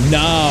 Open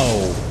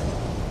now.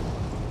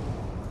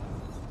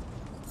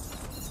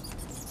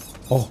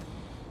 Oh.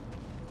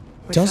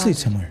 Does lead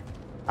somewhere.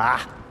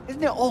 Ah,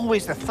 isn't it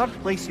always the third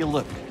place you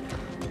look?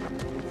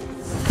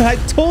 I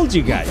told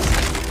you guys.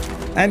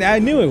 And I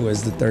knew it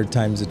was the third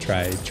time's a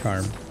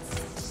charm.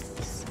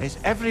 Is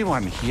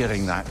everyone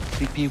hearing that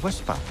creepy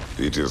whisper?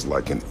 It is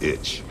like an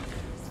itch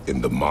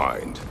in the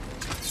mind.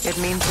 It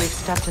means we've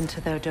stepped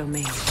into their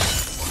domain.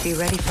 Be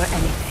ready for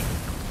anything.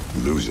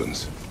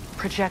 Illusions.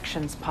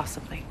 Projections,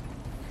 possibly.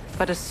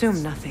 But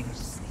assume nothing.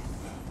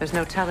 There's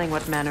no telling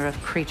what manner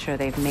of creature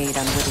they've made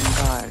unwitting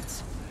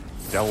guards.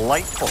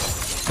 Delightful.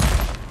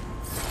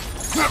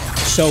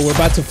 So we're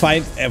about to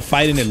fight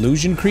an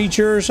illusion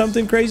creature or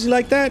something crazy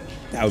like that?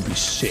 That would be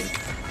sick.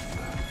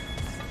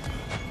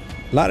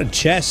 A lot of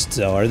chests,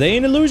 though. Are they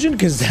an illusion?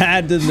 Because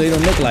they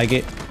don't look like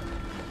it.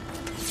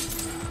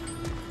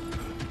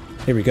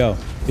 Here we go.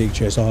 Big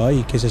chest.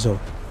 Ay, ¿qué es eso?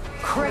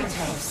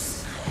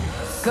 Kratos,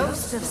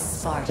 Ghost of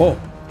Sparta. Oh.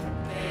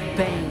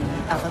 Bane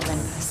of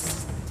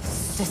Olympus.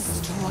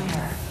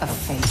 Destroyer of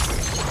fate.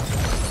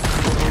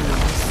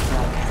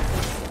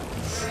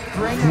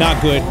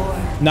 Not good.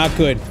 Not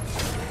good.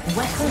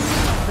 Weapon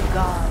of the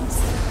gods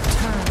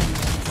turned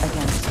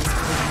against his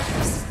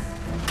creators.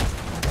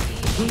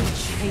 He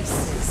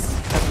chases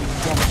the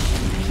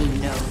redemption he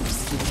knows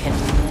he can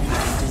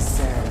never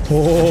deserve.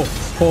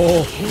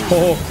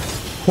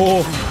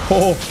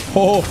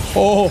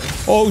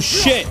 Oh,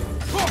 shit.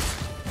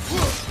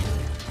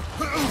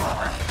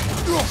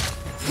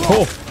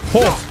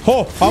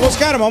 Almost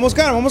got him.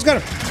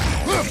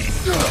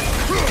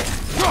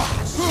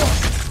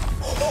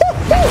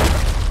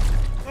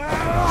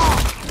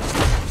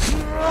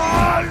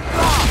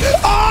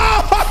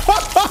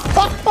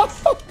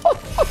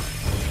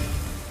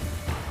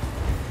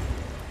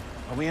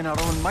 Are we in our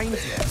own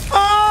minds yet?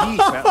 Oh! He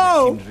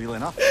certainly seems real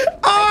enough.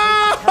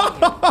 I hate to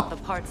tell you,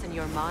 the parts in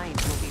your mind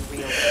will be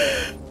real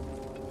too.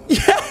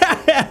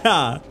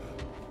 Yeah!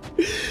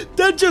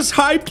 That just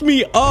hyped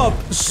me up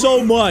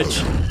so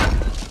much.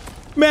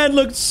 Man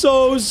looked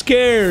so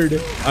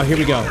scared. Oh, here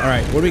we go. All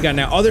right, what do we got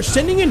now? Oh, they're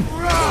sending in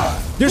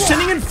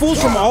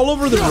fools from all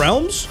over the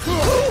realms?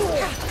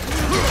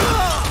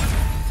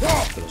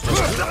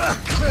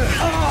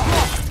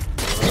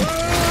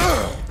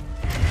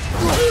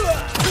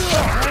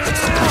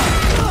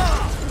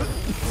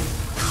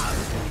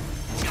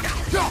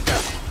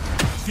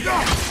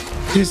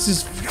 This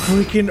is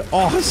freaking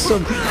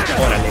awesome.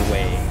 Órale,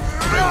 güey.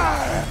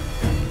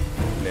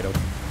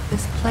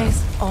 This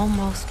place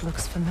almost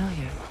looks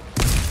familiar,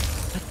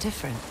 but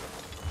different.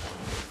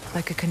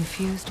 Like a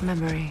confused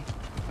memory.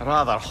 A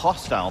rather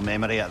hostile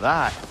memory at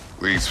that.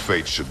 These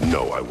fates should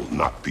know I will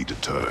not be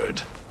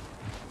deterred.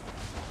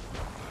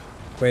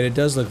 Wait, it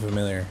does look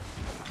familiar.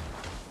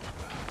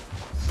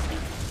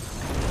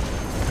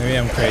 Maybe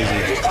I'm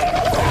crazy.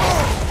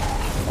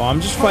 Oh, I'm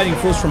just fighting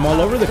fools from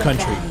all over the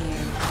country.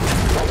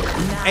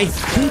 Hey,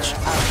 bitch!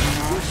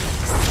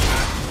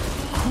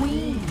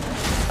 Queen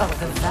of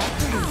the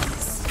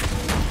Valkyries.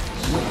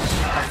 Witch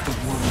of the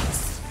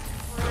woods.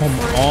 Come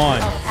on.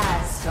 Of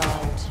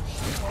Asgard.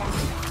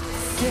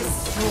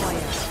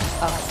 Destroyer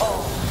of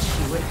all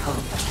she would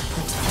hope to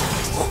protect.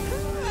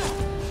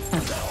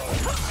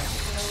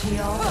 She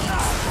always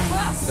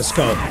finds Let's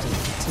go. somebody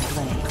to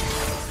blame.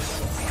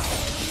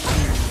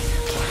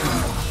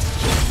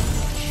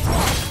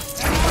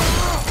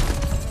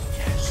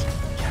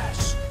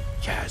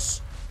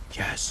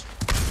 Yes.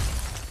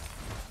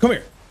 Come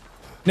here.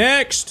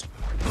 Next.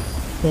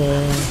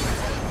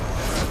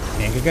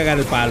 Tienen que cagar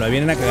el palo.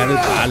 Vienen a cagar el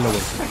palo,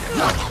 güey.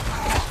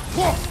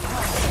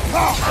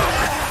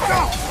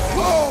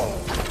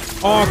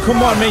 Oh,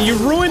 come on, man. You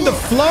ruined the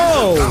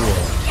flow.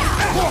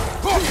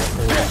 Holy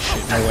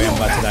shit. No way I'm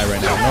about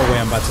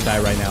to die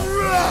right now.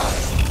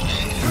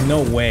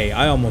 No way.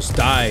 I almost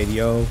died,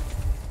 yo.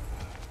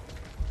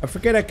 I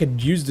forget I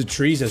could use the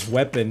trees as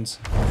weapons.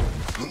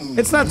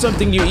 It's not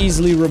something you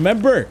easily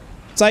remember.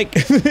 It's like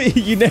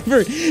you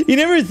never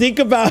think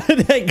about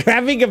like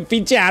grabbing a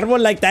pinche árbol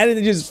like that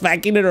and just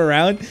smacking it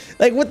around.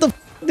 Like what the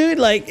f, dude?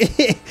 Like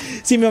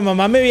si mi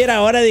mamá me viera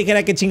ahora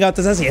dijera qué chingado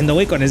estás haciendo,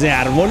 güey, con ese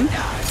árbol.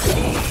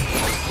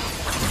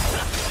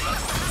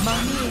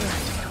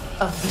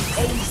 Of the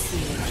AC.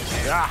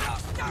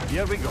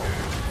 Here we go.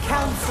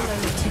 Counselor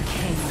to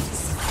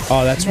kings.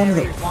 Oh, that's one of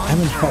the. I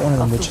haven't fought one of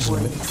them witches in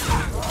a bit.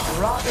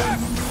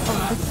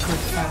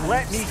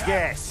 Let me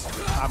guess.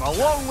 I'm a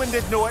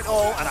long-winded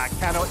know-it-all and I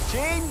cannot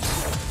change.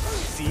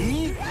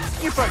 See?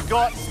 You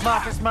forgot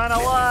smartest man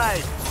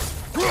alive.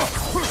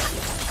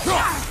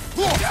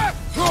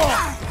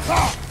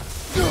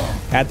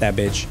 At that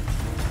bitch.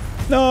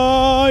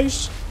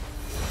 Nice.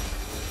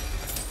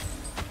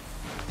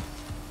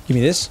 Give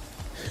me this.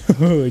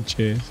 Oh,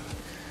 cheers.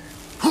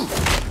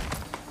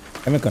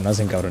 Ya me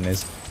conocen,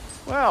 cabrones.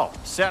 Well,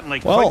 certainly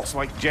looks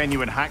like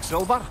genuine hack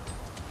silver.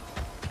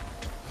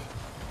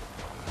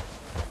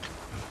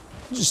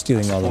 Just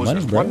stealing all the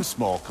money, bro. One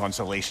small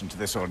consolation to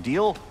this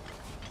ordeal.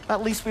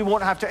 At least we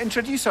won't have to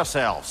introduce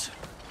ourselves.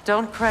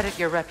 Don't credit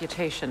your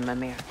reputation,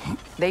 Mimir.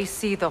 They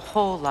see the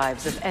whole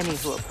lives of any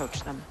who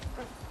approach them.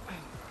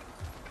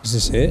 Is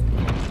this it?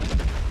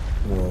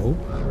 Whoa.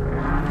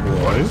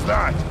 What is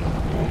that?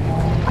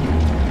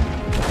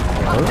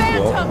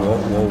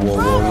 Whoa,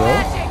 whoa.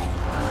 Magic!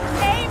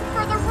 Aim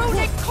for the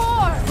runic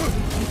core!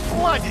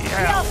 Bloody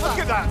hell, look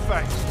at that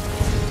thing!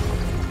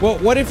 Well,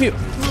 what if you...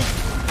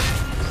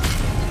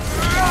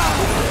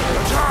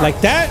 Like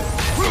that?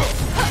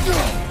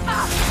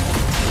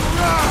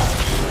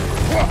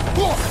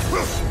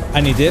 I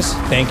need this.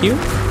 Thank you.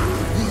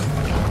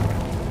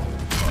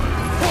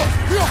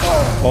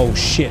 Oh,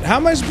 shit. How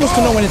am I supposed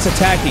to know when it's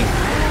attacking?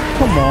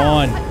 Come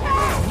on.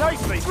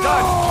 Nicely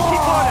done.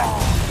 Keep on it.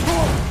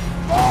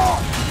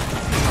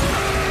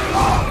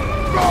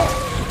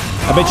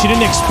 I bet you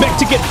didn't expect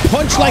to get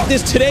punched like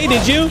this today,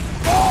 did you?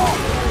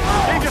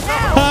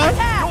 Huh?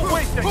 Don't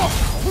waste it.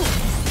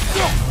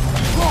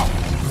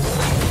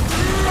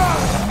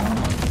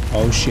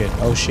 Oh shit,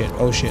 oh shit,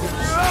 oh shit.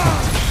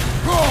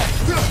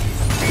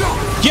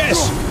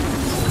 Yes!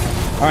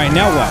 Alright,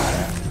 now what?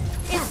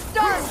 It's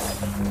done!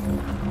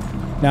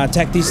 Now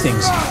attack these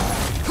things.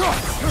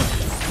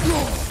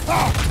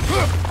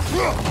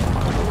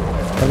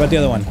 What about the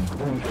other one?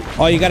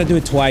 Oh, you gotta do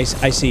it twice.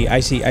 I see.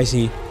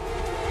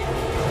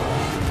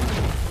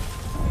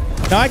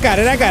 No, I got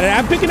it.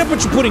 I'm picking up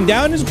what you're putting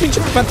down. Es un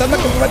pinche fantasma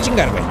que me va a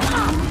chingar, güey.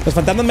 Los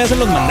fantasmas me hacen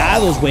los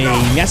mandados, güey.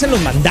 Me hacen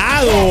los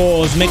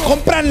mandados. Me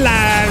compran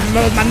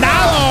los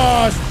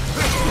mandados.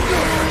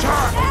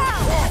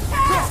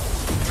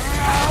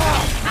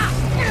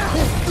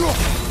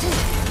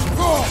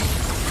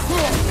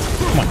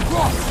 Come on.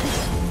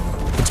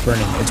 It's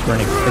burning.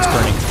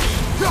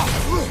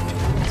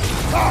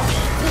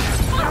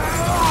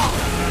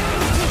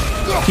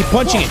 Keep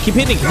punching it. Keep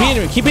hitting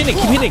it. Keep hitting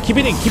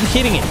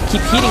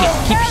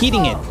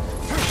it.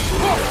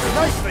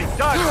 Nicely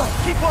done.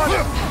 Keep on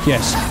it.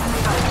 Yes.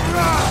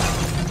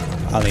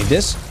 I'll need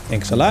this.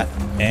 Thanks a lot.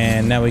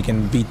 And now we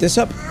can beat this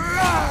up.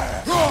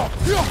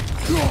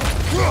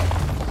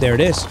 There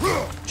it is.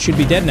 Should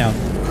be dead now.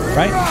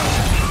 Right?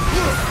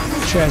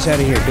 Get your ass out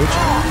of here, bitch.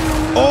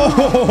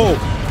 Oh!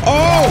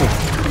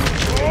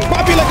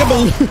 Pop you like a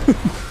balloon.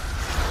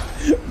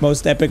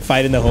 Most epic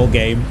fight in the whole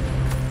game.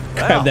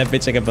 Grab that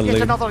bitch like a balloon.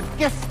 It's another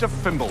gift of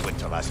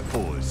Fimbulwinter, I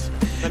suppose.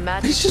 The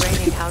magic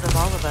raining out of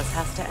all of us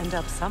has to end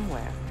up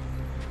somewhere.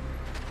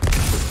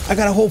 I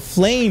got a whole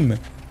flame.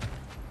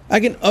 I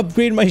can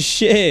upgrade my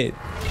shit.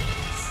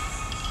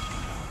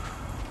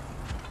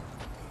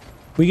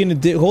 We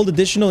can hold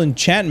additional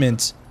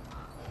enchantments.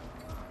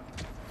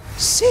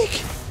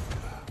 Sick.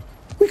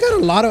 We got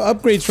a lot of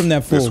upgrades from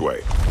that fool. This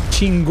way.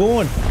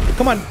 Chingon.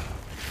 Come on.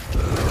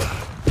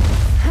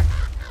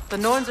 The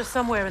Norns are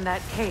somewhere in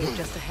that cave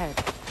just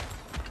ahead.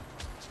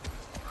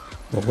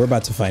 Well, we're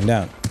about to find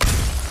out.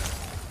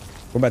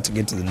 We're about to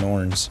get to the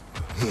Norns.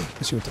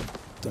 Let's see what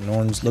the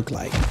Norns look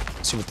like.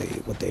 Let's see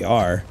what they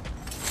are.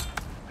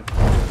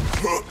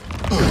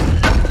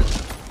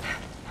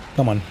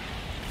 Come on.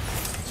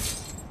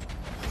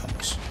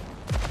 Vamos.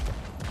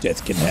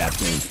 Death can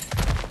happen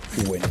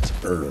when it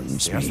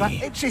burns There's me. that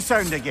itchy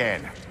sound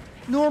again.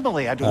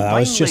 Normally I don't That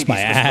mind was just my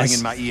ladies ass. whispering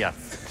in my ear.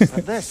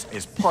 But this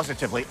is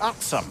positively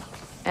irksome.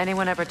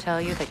 Anyone ever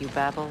tell you that you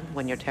babble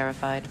when you're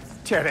terrified?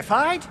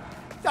 Terrified?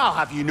 I'll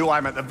have you know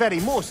I'm at the very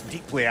most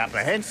deeply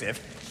apprehensive.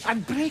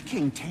 And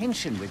breaking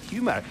tension with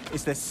humor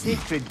is the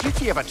sacred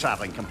duty of a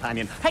traveling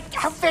companion.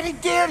 How very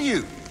dare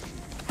you!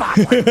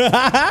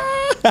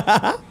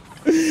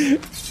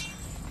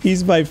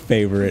 He's my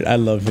favorite. I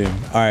love him.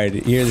 All right,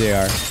 here they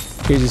are.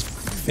 Here's his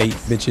fate,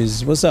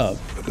 bitches. What's up?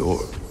 The door.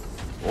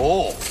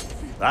 Oh,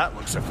 that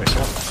looks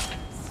official.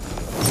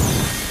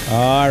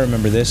 Oh, I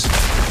remember this.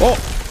 Oh!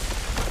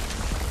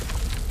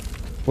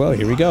 Well,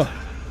 here we go.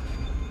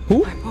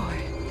 Who? My boy.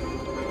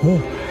 Oh.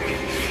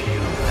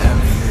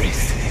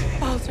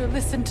 Baldur,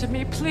 listen to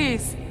me,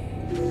 please.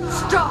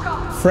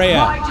 Stop! Freya.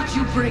 Why did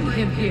you bring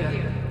him here?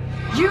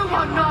 You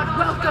are not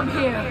welcome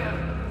here!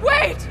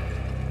 Wait!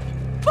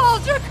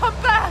 Baldur, come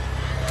back!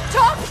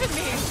 Talk to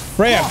me!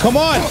 Freya, come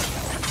on!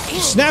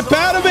 Snap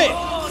out of it!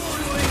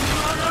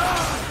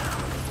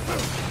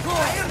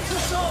 I am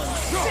so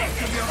sick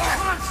of your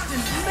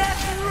constant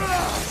mess.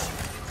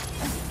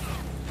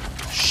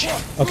 Shit.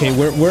 Okay,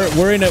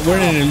 we're in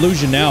an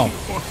illusion now.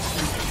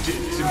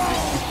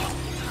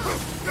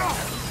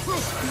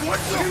 What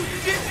you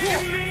did to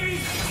me!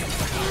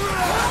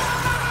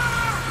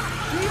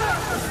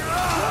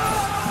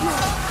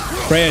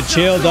 Freya,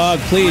 chill, dog.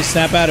 Please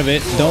snap out of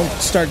it. Don't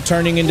start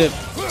turning into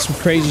some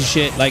crazy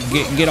shit. Like,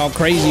 get all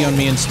crazy on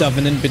me and stuff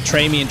and then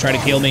betray me and try to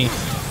kill me.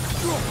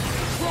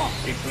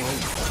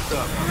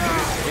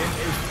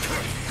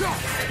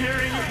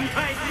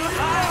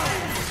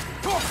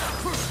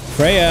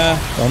 Freya,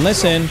 don't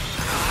listen.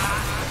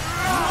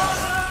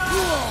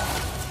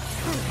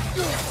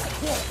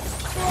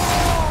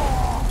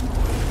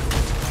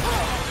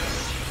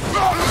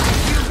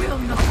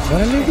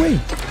 Run away.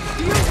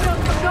 You will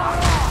not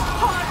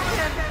harm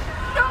him.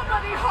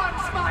 Nobody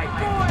harms my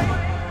boy.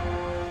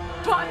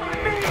 But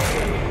me.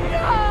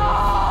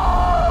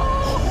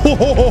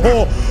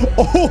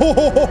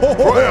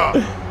 Freya!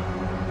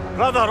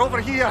 Brother, over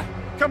here.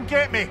 Come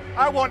get me.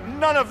 I want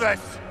none of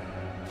this.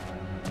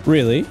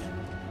 Really?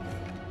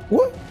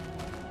 What?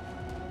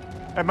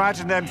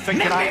 Imagine them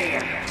thinking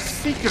I'm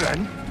secret.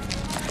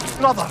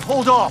 Brother,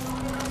 hold off.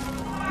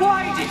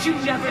 Why did you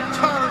never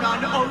turn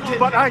on Odin?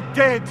 But I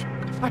did.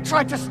 I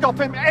tried to stop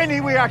him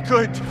any way I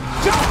could.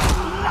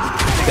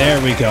 There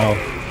we go.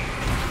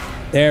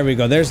 There we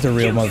go. There's the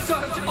real mother.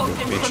 Served Odin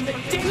from the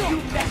day you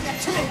met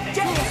to the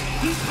day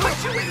he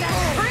put you in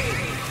that tree.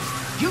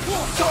 You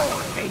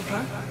stole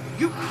favor.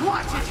 You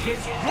plotted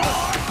his war.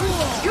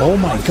 Oh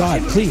my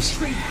God! Please,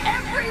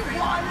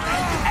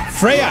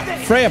 Freya,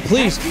 Freya,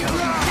 please.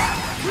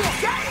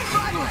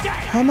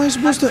 How am I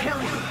supposed to?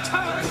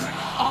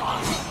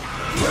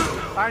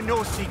 I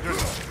know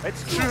secrets.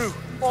 It's true,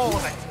 all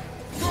of it.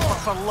 But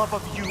for love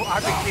of you, I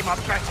became a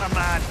better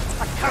man,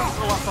 a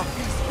counselor for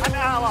peace, an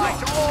ally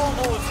to all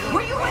those who...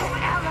 Were you an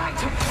ally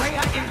to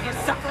Freya in his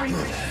suffering?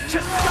 To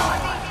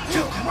Skadi?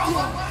 To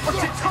Groma? Or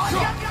to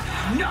Tanya?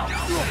 No!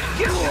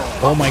 You...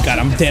 Oh my God,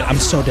 I'm dead. I'm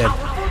so dead.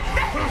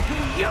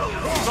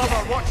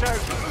 Brother, watch out.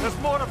 There's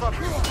more of them.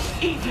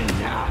 Even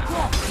now,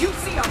 you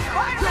see a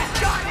violent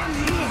god in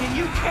need and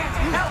you can't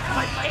help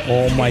but...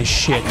 Oh my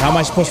shit. How am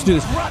I supposed to do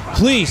this?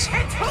 Please.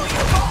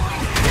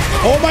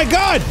 Oh my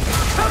God!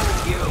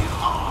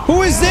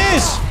 Who is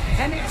this?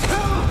 And it's who?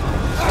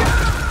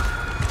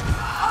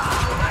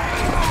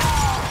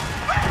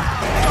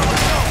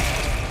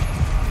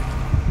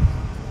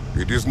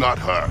 It is not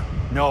her.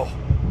 No.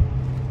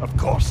 Of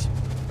course.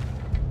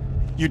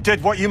 You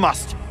did what you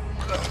must.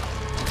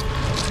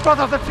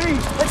 Brother, the tree!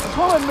 It's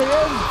pulling me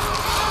in!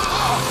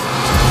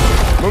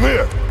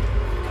 Mimir!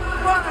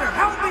 Brother,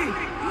 help me!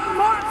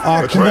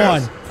 Oh, come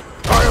on.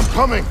 I am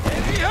coming!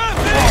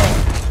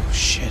 Oh,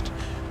 shit.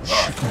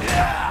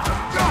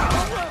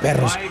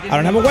 Perros. I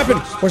don't have a weapon.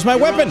 Where's my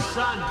weapon?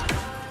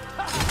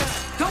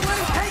 Don't let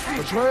him take me!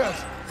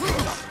 Atreus!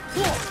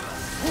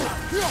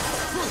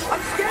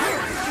 I'm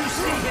scared! You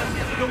see him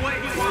the way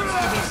he wants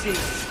to be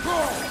seen.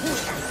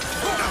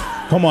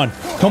 Come on.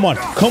 Come on.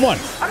 Come on. I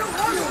don't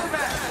want to go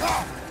back!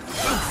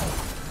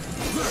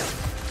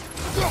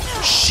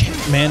 Shit,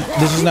 man.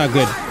 This is not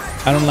good.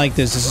 I don't like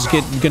this. This is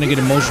gonna get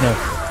emotional.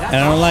 And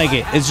I don't like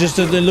it. It's just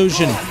a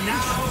delusion.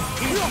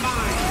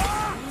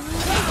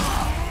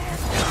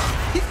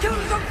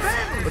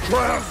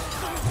 Atreus!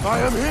 I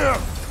am here!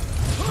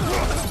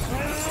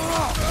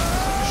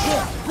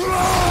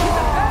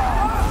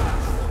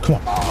 Come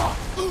on.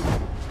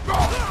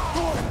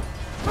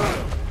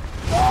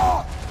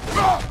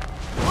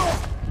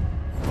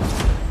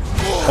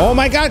 Oh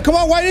my God, come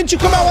on. Why didn't you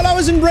come out while I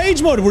was in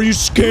rage mode? Were you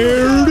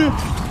scared?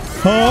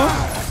 Huh?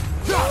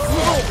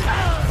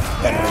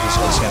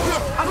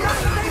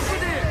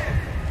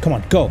 Come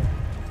on, go. Oh,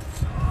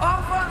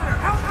 Father,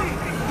 help me!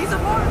 He's a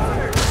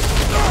monster!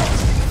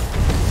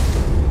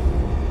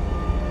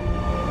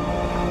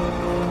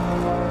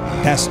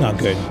 That's not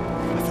good.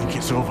 I think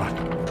it's over.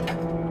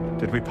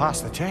 Did we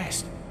pass the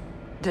test?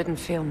 Didn't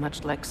feel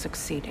much like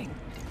succeeding.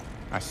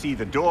 I see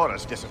the door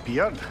has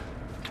disappeared.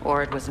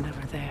 Or it was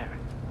never there.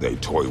 They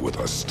toy with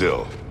us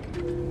still.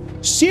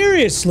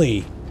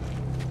 Seriously?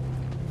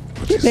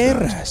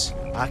 Perras.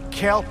 A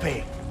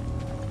kelpie.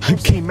 I've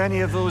seen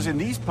many of those in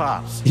these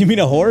parts. You mean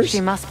a horse?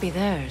 She must be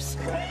theirs.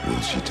 Will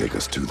she take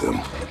us to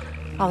them?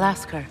 I'll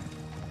ask her.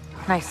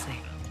 Nicely.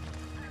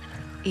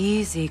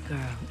 Easy, girl.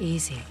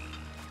 Easy.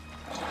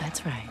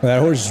 That's right. That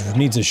horse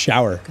needs a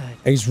shower. Good.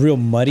 He's real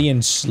muddy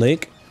and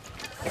slick.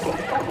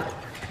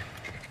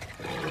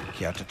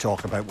 Care to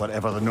talk about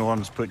whatever the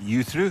Norns put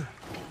you through?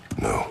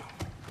 No.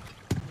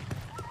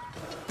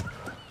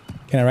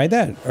 Can I write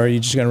that? Or are you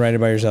just gonna write it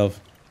by yourself?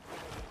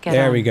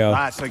 There we go.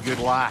 That's a good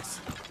lass.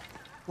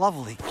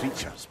 Lovely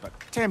creatures, but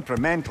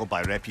temperamental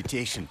by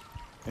reputation.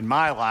 In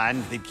my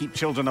land, they'd keep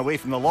children away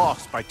from the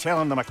lost by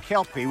telling them a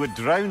kelpie would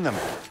drown them.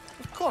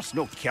 Of course,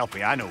 no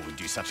kelpie I know would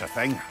do such a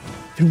thing.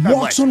 It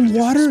walks on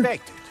water?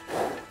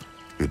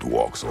 It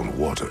walks on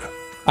water.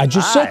 I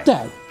just said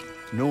that.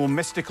 No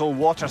mystical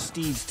water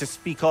steeds to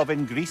speak of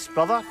in Greece,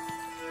 brother?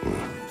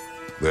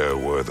 There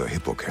were the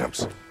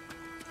hippocamps.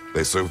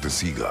 They served the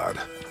sea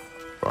god.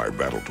 I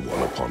battled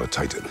one upon a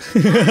titan.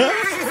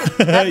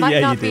 That might Yeah,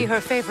 not you be did. her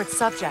favorite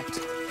subject.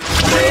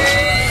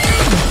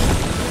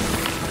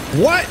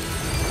 What?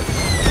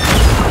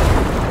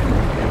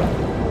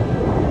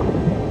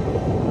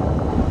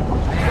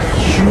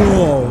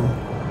 Yo.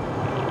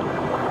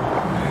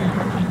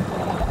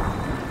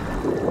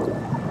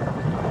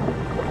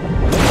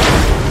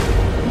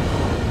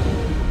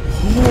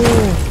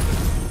 Oh.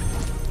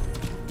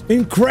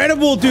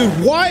 Incredible, dude.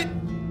 What?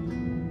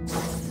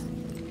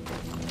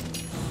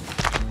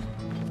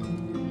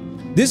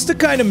 This is the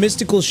kind of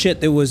mystical shit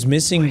that was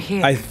missing,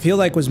 I feel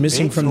like was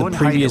missing from the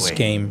previous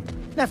game.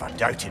 Never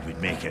doubted we'd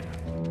make it.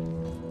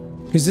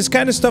 Because this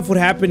kind of stuff would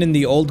happen in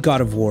the old God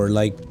of War,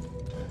 like...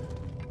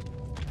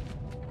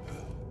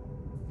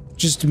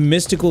 just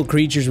mystical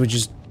creatures would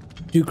just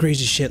do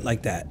crazy shit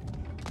like that,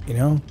 you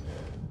know?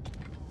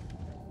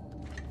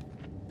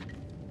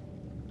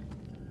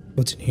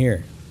 What's in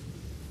here?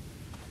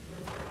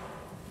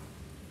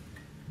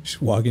 Just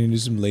walking into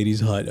some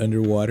lady's hut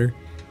underwater.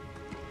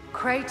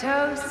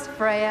 Kratos,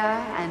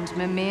 Freya, and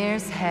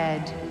Mimir's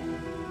head.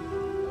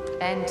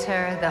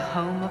 Enter the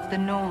home of the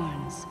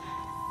Norns,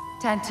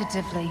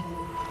 tentatively.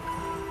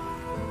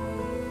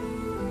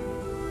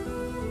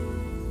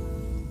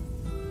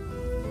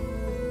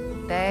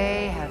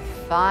 They have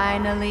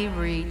finally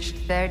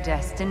reached their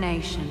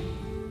destination.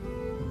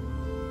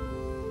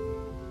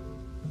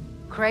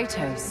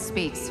 Kratos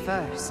speaks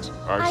first.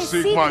 I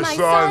seek my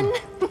son.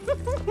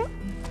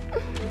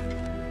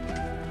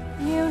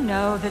 You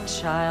know the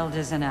child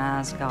is in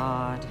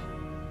Asgard.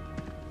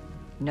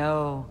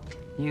 No,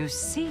 you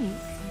seek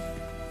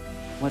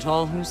what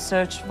all who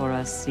search for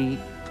us seek.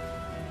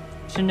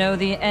 To know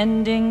the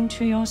ending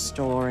to your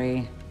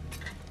story.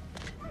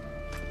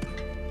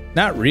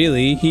 Not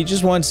really. He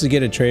just wants to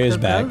get Atreus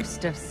back. The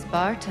ghost of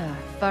Sparta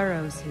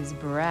furrows his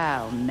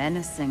brow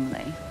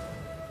menacingly.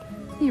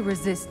 He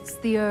resists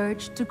the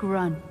urge to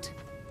grunt.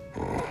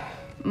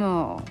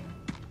 Oh,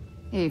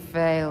 he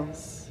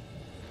fails.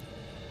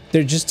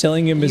 They're just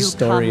telling him his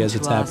story as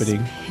it's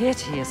happening.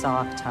 Piteous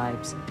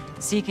archetypes,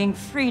 seeking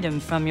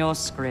freedom from your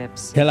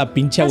scripts. Que la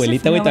pinche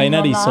abuelita, güey, está en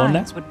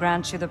Arizona. Would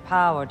grant you the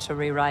power to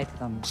rewrite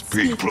them.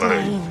 Speak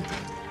plain.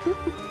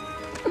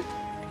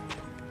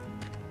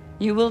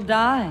 You will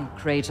die,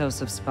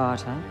 Kratos of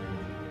Sparta.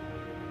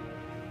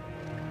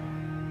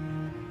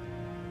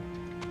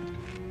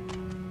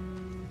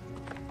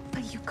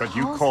 But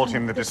you called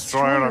him the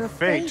destroyer of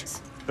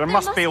fate. There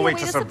must be a way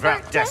to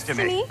subvert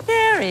destiny.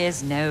 There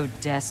is no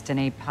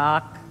destiny,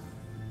 Puck.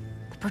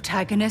 The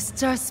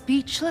protagonists are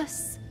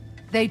speechless.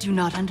 They do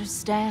not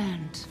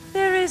understand.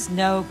 There is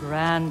no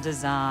grand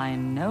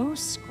design, no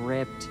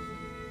script.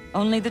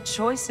 Only the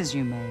choices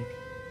you make.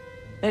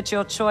 That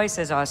your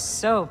choices are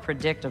so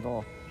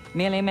predictable.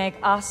 Merely make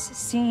us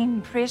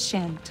seem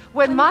prescient.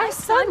 When my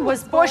son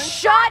was born,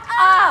 shut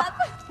up!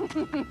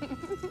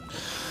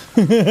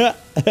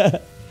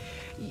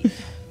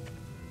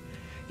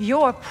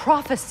 Your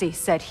prophecy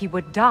said he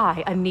would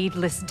die a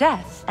needless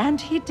death, and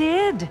he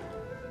did.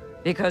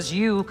 Because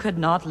you could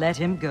not let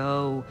him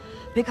go.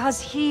 Because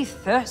he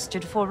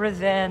thirsted for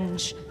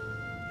revenge.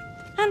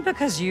 And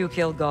because you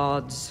kill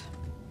gods.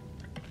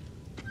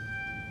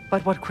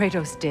 But what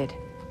Kratos did,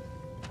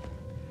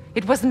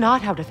 it was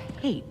not out of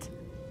hate.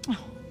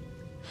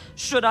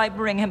 Should I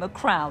bring him a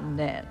crown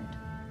then?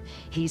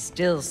 He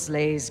still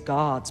slays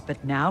gods,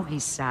 but now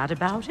he's sad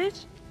about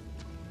it?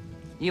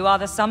 You are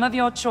the sum of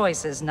your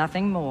choices,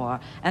 nothing more.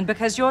 And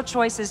because your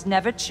choices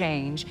never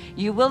change,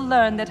 you will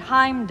learn that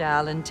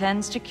Heimdall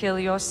intends to kill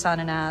your son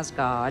in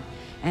Asgard,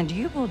 and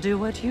you will do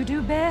what you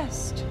do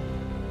best.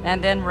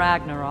 And then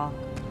Ragnarok.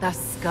 The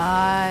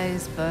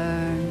skies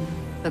burn,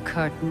 the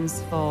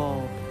curtains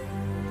fall.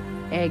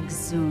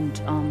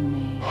 Exunt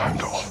omnes.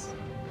 Heimdall.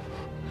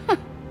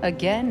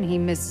 Again, he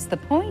misses the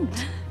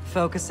point.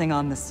 Focusing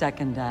on the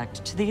second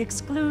act to the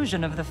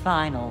exclusion of the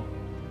final.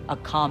 A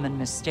common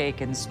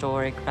mistake in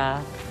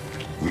storycraft.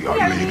 We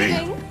are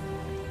leaving.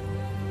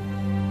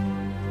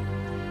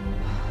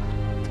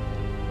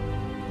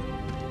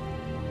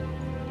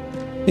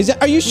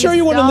 Are you sure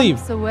you want to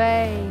leave?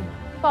 Away,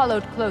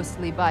 followed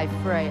closely by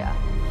Freya.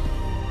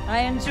 I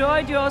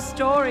enjoyed your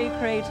story,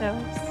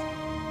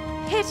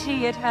 Kratos.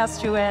 Pity it has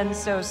to end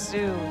so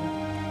soon.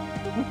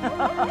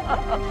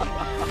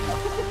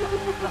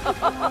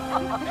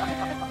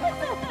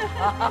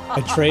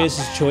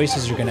 Atreus'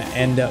 choices are gonna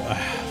end up...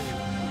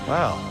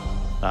 Well,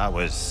 that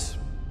was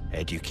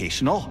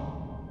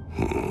educational.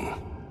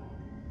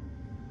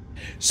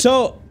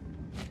 So,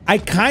 I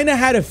kind of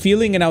had a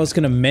feeling, and I was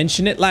gonna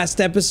mention it last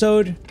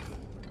episode.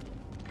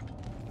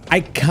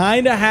 I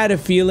kind of had a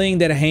feeling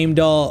that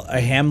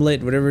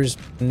Hamlet, whatever his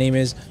name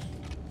is,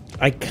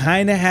 I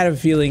kind of had a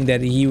feeling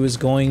that he was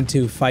going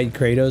to fight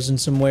Kratos in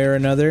some way or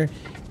another,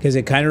 because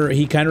he kind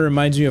of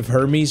reminds me of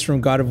Hermes from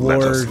God of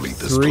War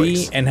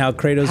 3, and how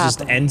Kratos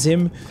just ends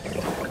him.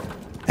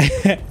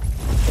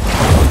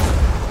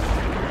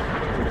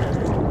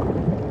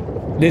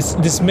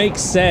 This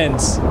makes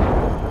sense.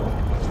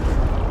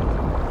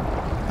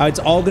 How it's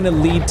all gonna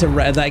lead to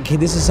like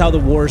this is how the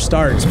war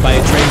starts, by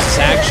Atreus'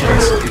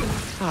 actions.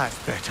 That's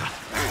better.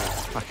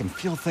 I can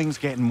feel things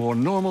getting more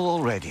normal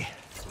already.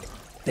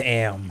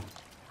 Damn.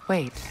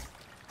 Wait.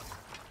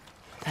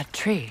 That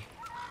tree.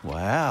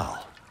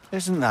 Well,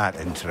 isn't that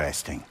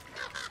interesting?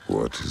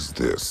 What is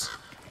this?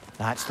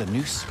 That's the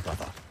noose,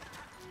 brother.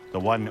 The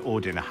one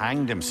Odin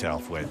hanged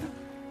himself with.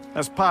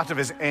 As part of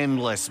his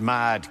endless,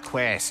 mad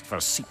quest for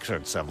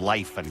secrets of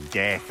life and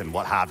death and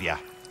what have you.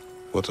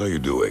 What are you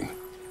doing?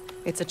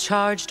 It's a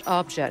charged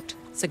object,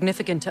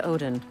 significant to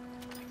Odin.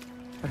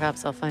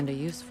 Perhaps I'll find a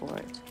use for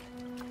it.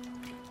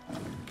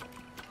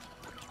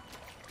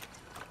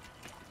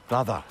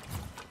 Brother,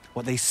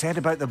 what they said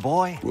about the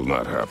boy will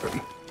not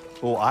happen.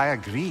 Oh, I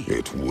agree.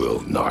 It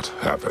will not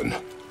happen.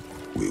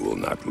 We will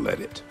not let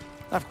it.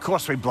 Of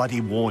course we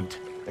bloody won't.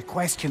 The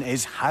question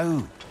is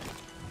how.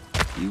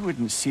 You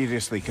wouldn't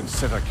seriously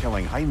consider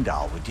killing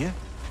Heimdall, would you?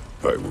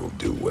 I will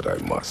do what I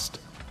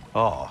must.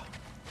 Oh,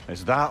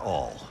 is that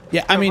all?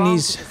 Yeah, I mean,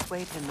 he's...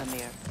 Dissuade him,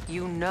 Mimir.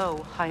 You know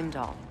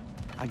Heimdall.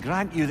 I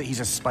grant you that he's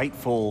a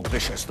spiteful,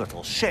 vicious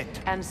little shit.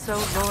 And so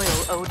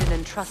loyal, Odin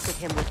entrusted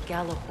him with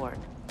Galahorn.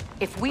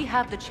 If we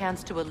have the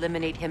chance to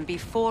eliminate him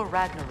before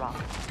Ragnarok,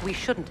 we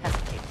shouldn't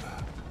hesitate.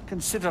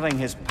 Considering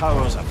his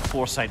powers of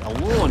foresight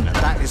alone,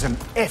 that is an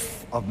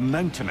if of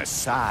mountainous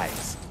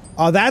size.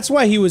 Oh, that's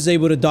why he was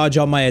able to dodge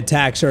all my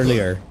attacks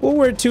earlier. Well,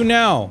 where to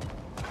now?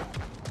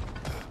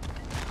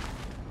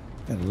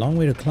 Got a long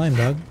way to climb,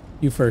 dog.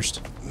 You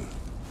first.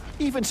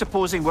 Even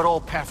supposing we're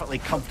all perfectly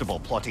comfortable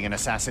plotting an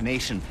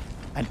assassination,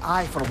 and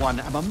I, for one,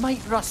 am a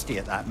mite rusty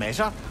at that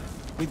measure,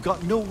 we've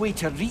got no way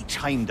to reach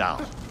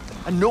Heimdall,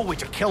 and no way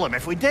to kill him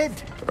if we did.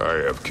 I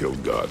have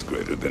killed gods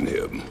greater than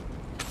him.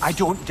 I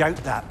don't doubt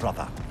that,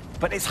 brother,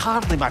 but it's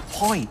hardly my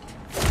point.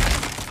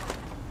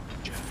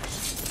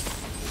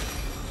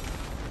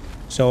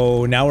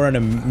 So now we're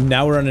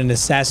on an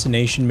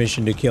assassination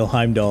mission to kill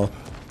Heimdall.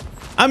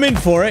 I'm in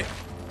for it.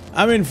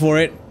 I'm in for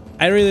it.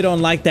 I really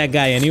don't like that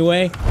guy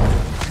anyway.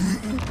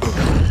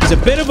 He's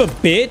a bit of a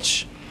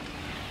bitch.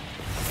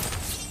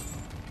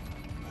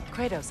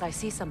 Kratos, I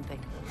see something.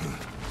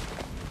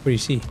 What do you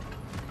see?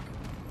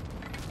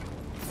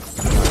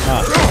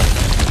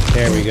 Ah,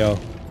 there we go.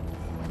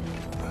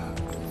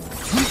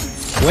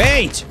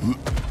 Wait!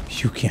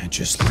 You can't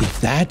just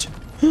leave that.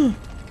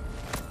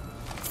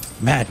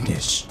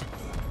 Madness.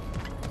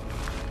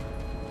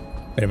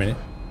 Wait a minute.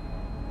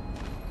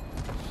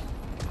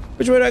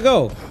 Which way do I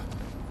go?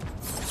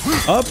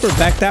 Up or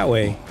back that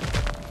way?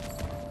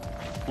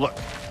 Look,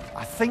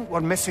 I think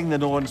we're missing the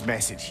Norn's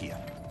message here.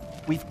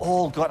 We've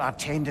all got our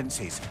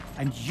tendencies,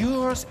 and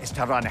yours is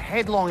to run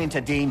headlong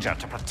into danger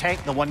to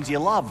protect the ones you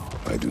love.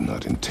 I do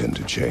not intend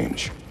to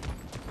change.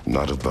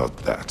 Not about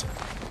that.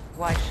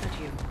 Why should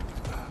you?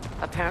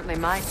 Apparently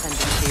my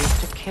tendency is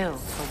to kill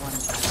for one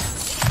another.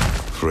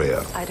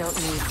 Freya. I don't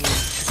need you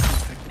to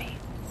comfort me.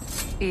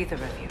 Either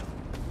of you.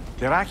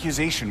 Their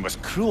accusation was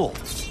cruel.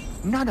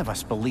 None of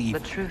us believe. The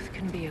truth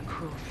can be a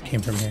cruel thing.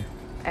 Came from here.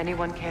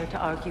 Anyone care to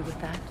argue with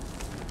that?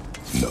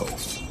 No.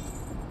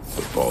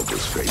 But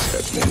Baldur's fate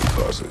had many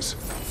causes.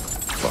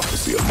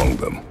 Prophecy among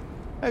them.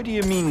 How do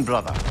you mean,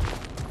 brother?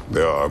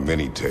 There are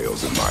many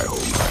tales in my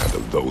homeland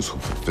of those who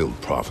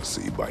fulfilled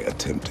prophecy by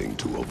attempting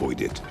to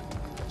avoid it.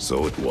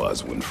 So it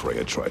was when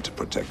Freya tried to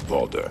protect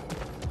Baldur.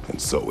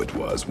 And so it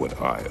was when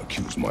I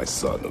accused my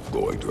son of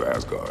going to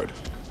Asgard.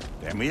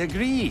 Then we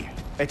agree.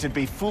 It'd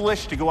be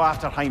foolish to go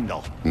after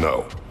Heimdall.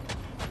 No.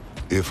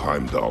 If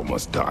Heimdall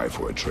must die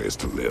for Atreus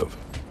to live,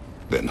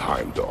 then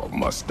Heimdall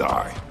must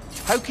die.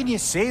 How can you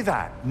say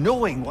that,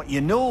 knowing what you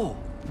know?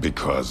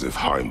 Because if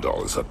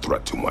Heimdall is a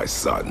threat to my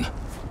son,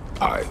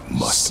 I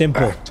must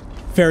Simple. act.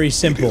 Very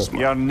simple.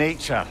 Your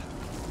nature.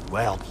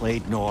 Well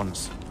played,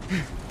 Norns.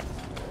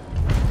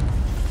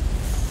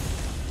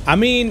 I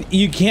mean,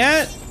 you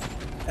can't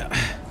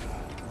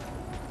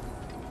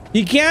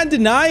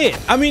deny it.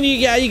 I mean,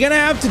 you're gonna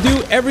have to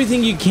do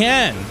everything you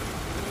can.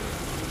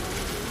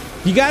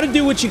 You gotta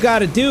do what you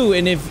gotta do,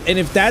 and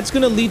if that's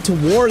gonna lead to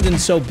war, then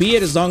so be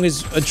it, as long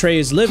as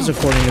Atreus lives,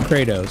 according to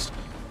Kratos.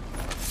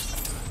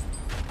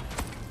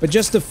 But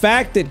just the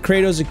fact that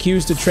Kratos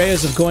accused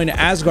Atreus of going to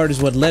Asgard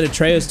is what led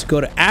Atreus to go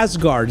to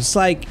Asgard. It's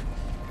like,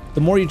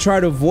 the more you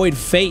try to avoid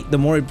fate, the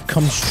more it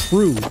becomes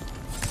true.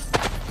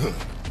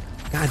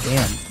 God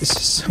damn, this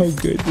is so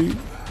good, dude.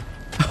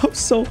 I'm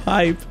so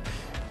hype.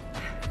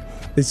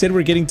 They said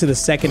we're getting to the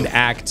second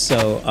act,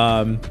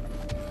 so,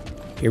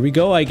 here we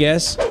go, I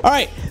guess. All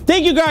right,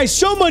 thank you guys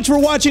so much for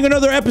watching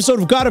another episode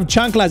of God of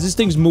Chanclas. This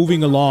thing's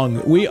moving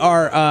along. We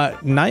are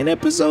 9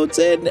 episodes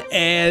in,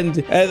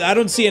 and I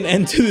don't see an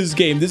end to this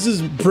game. This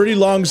is a pretty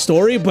long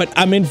story, but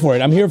I'm in for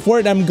it. I'm here for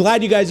it. I'm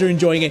glad you guys are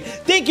enjoying it.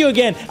 Thank you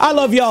again. I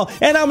love y'all,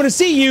 and I'm gonna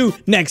see you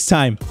next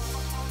time.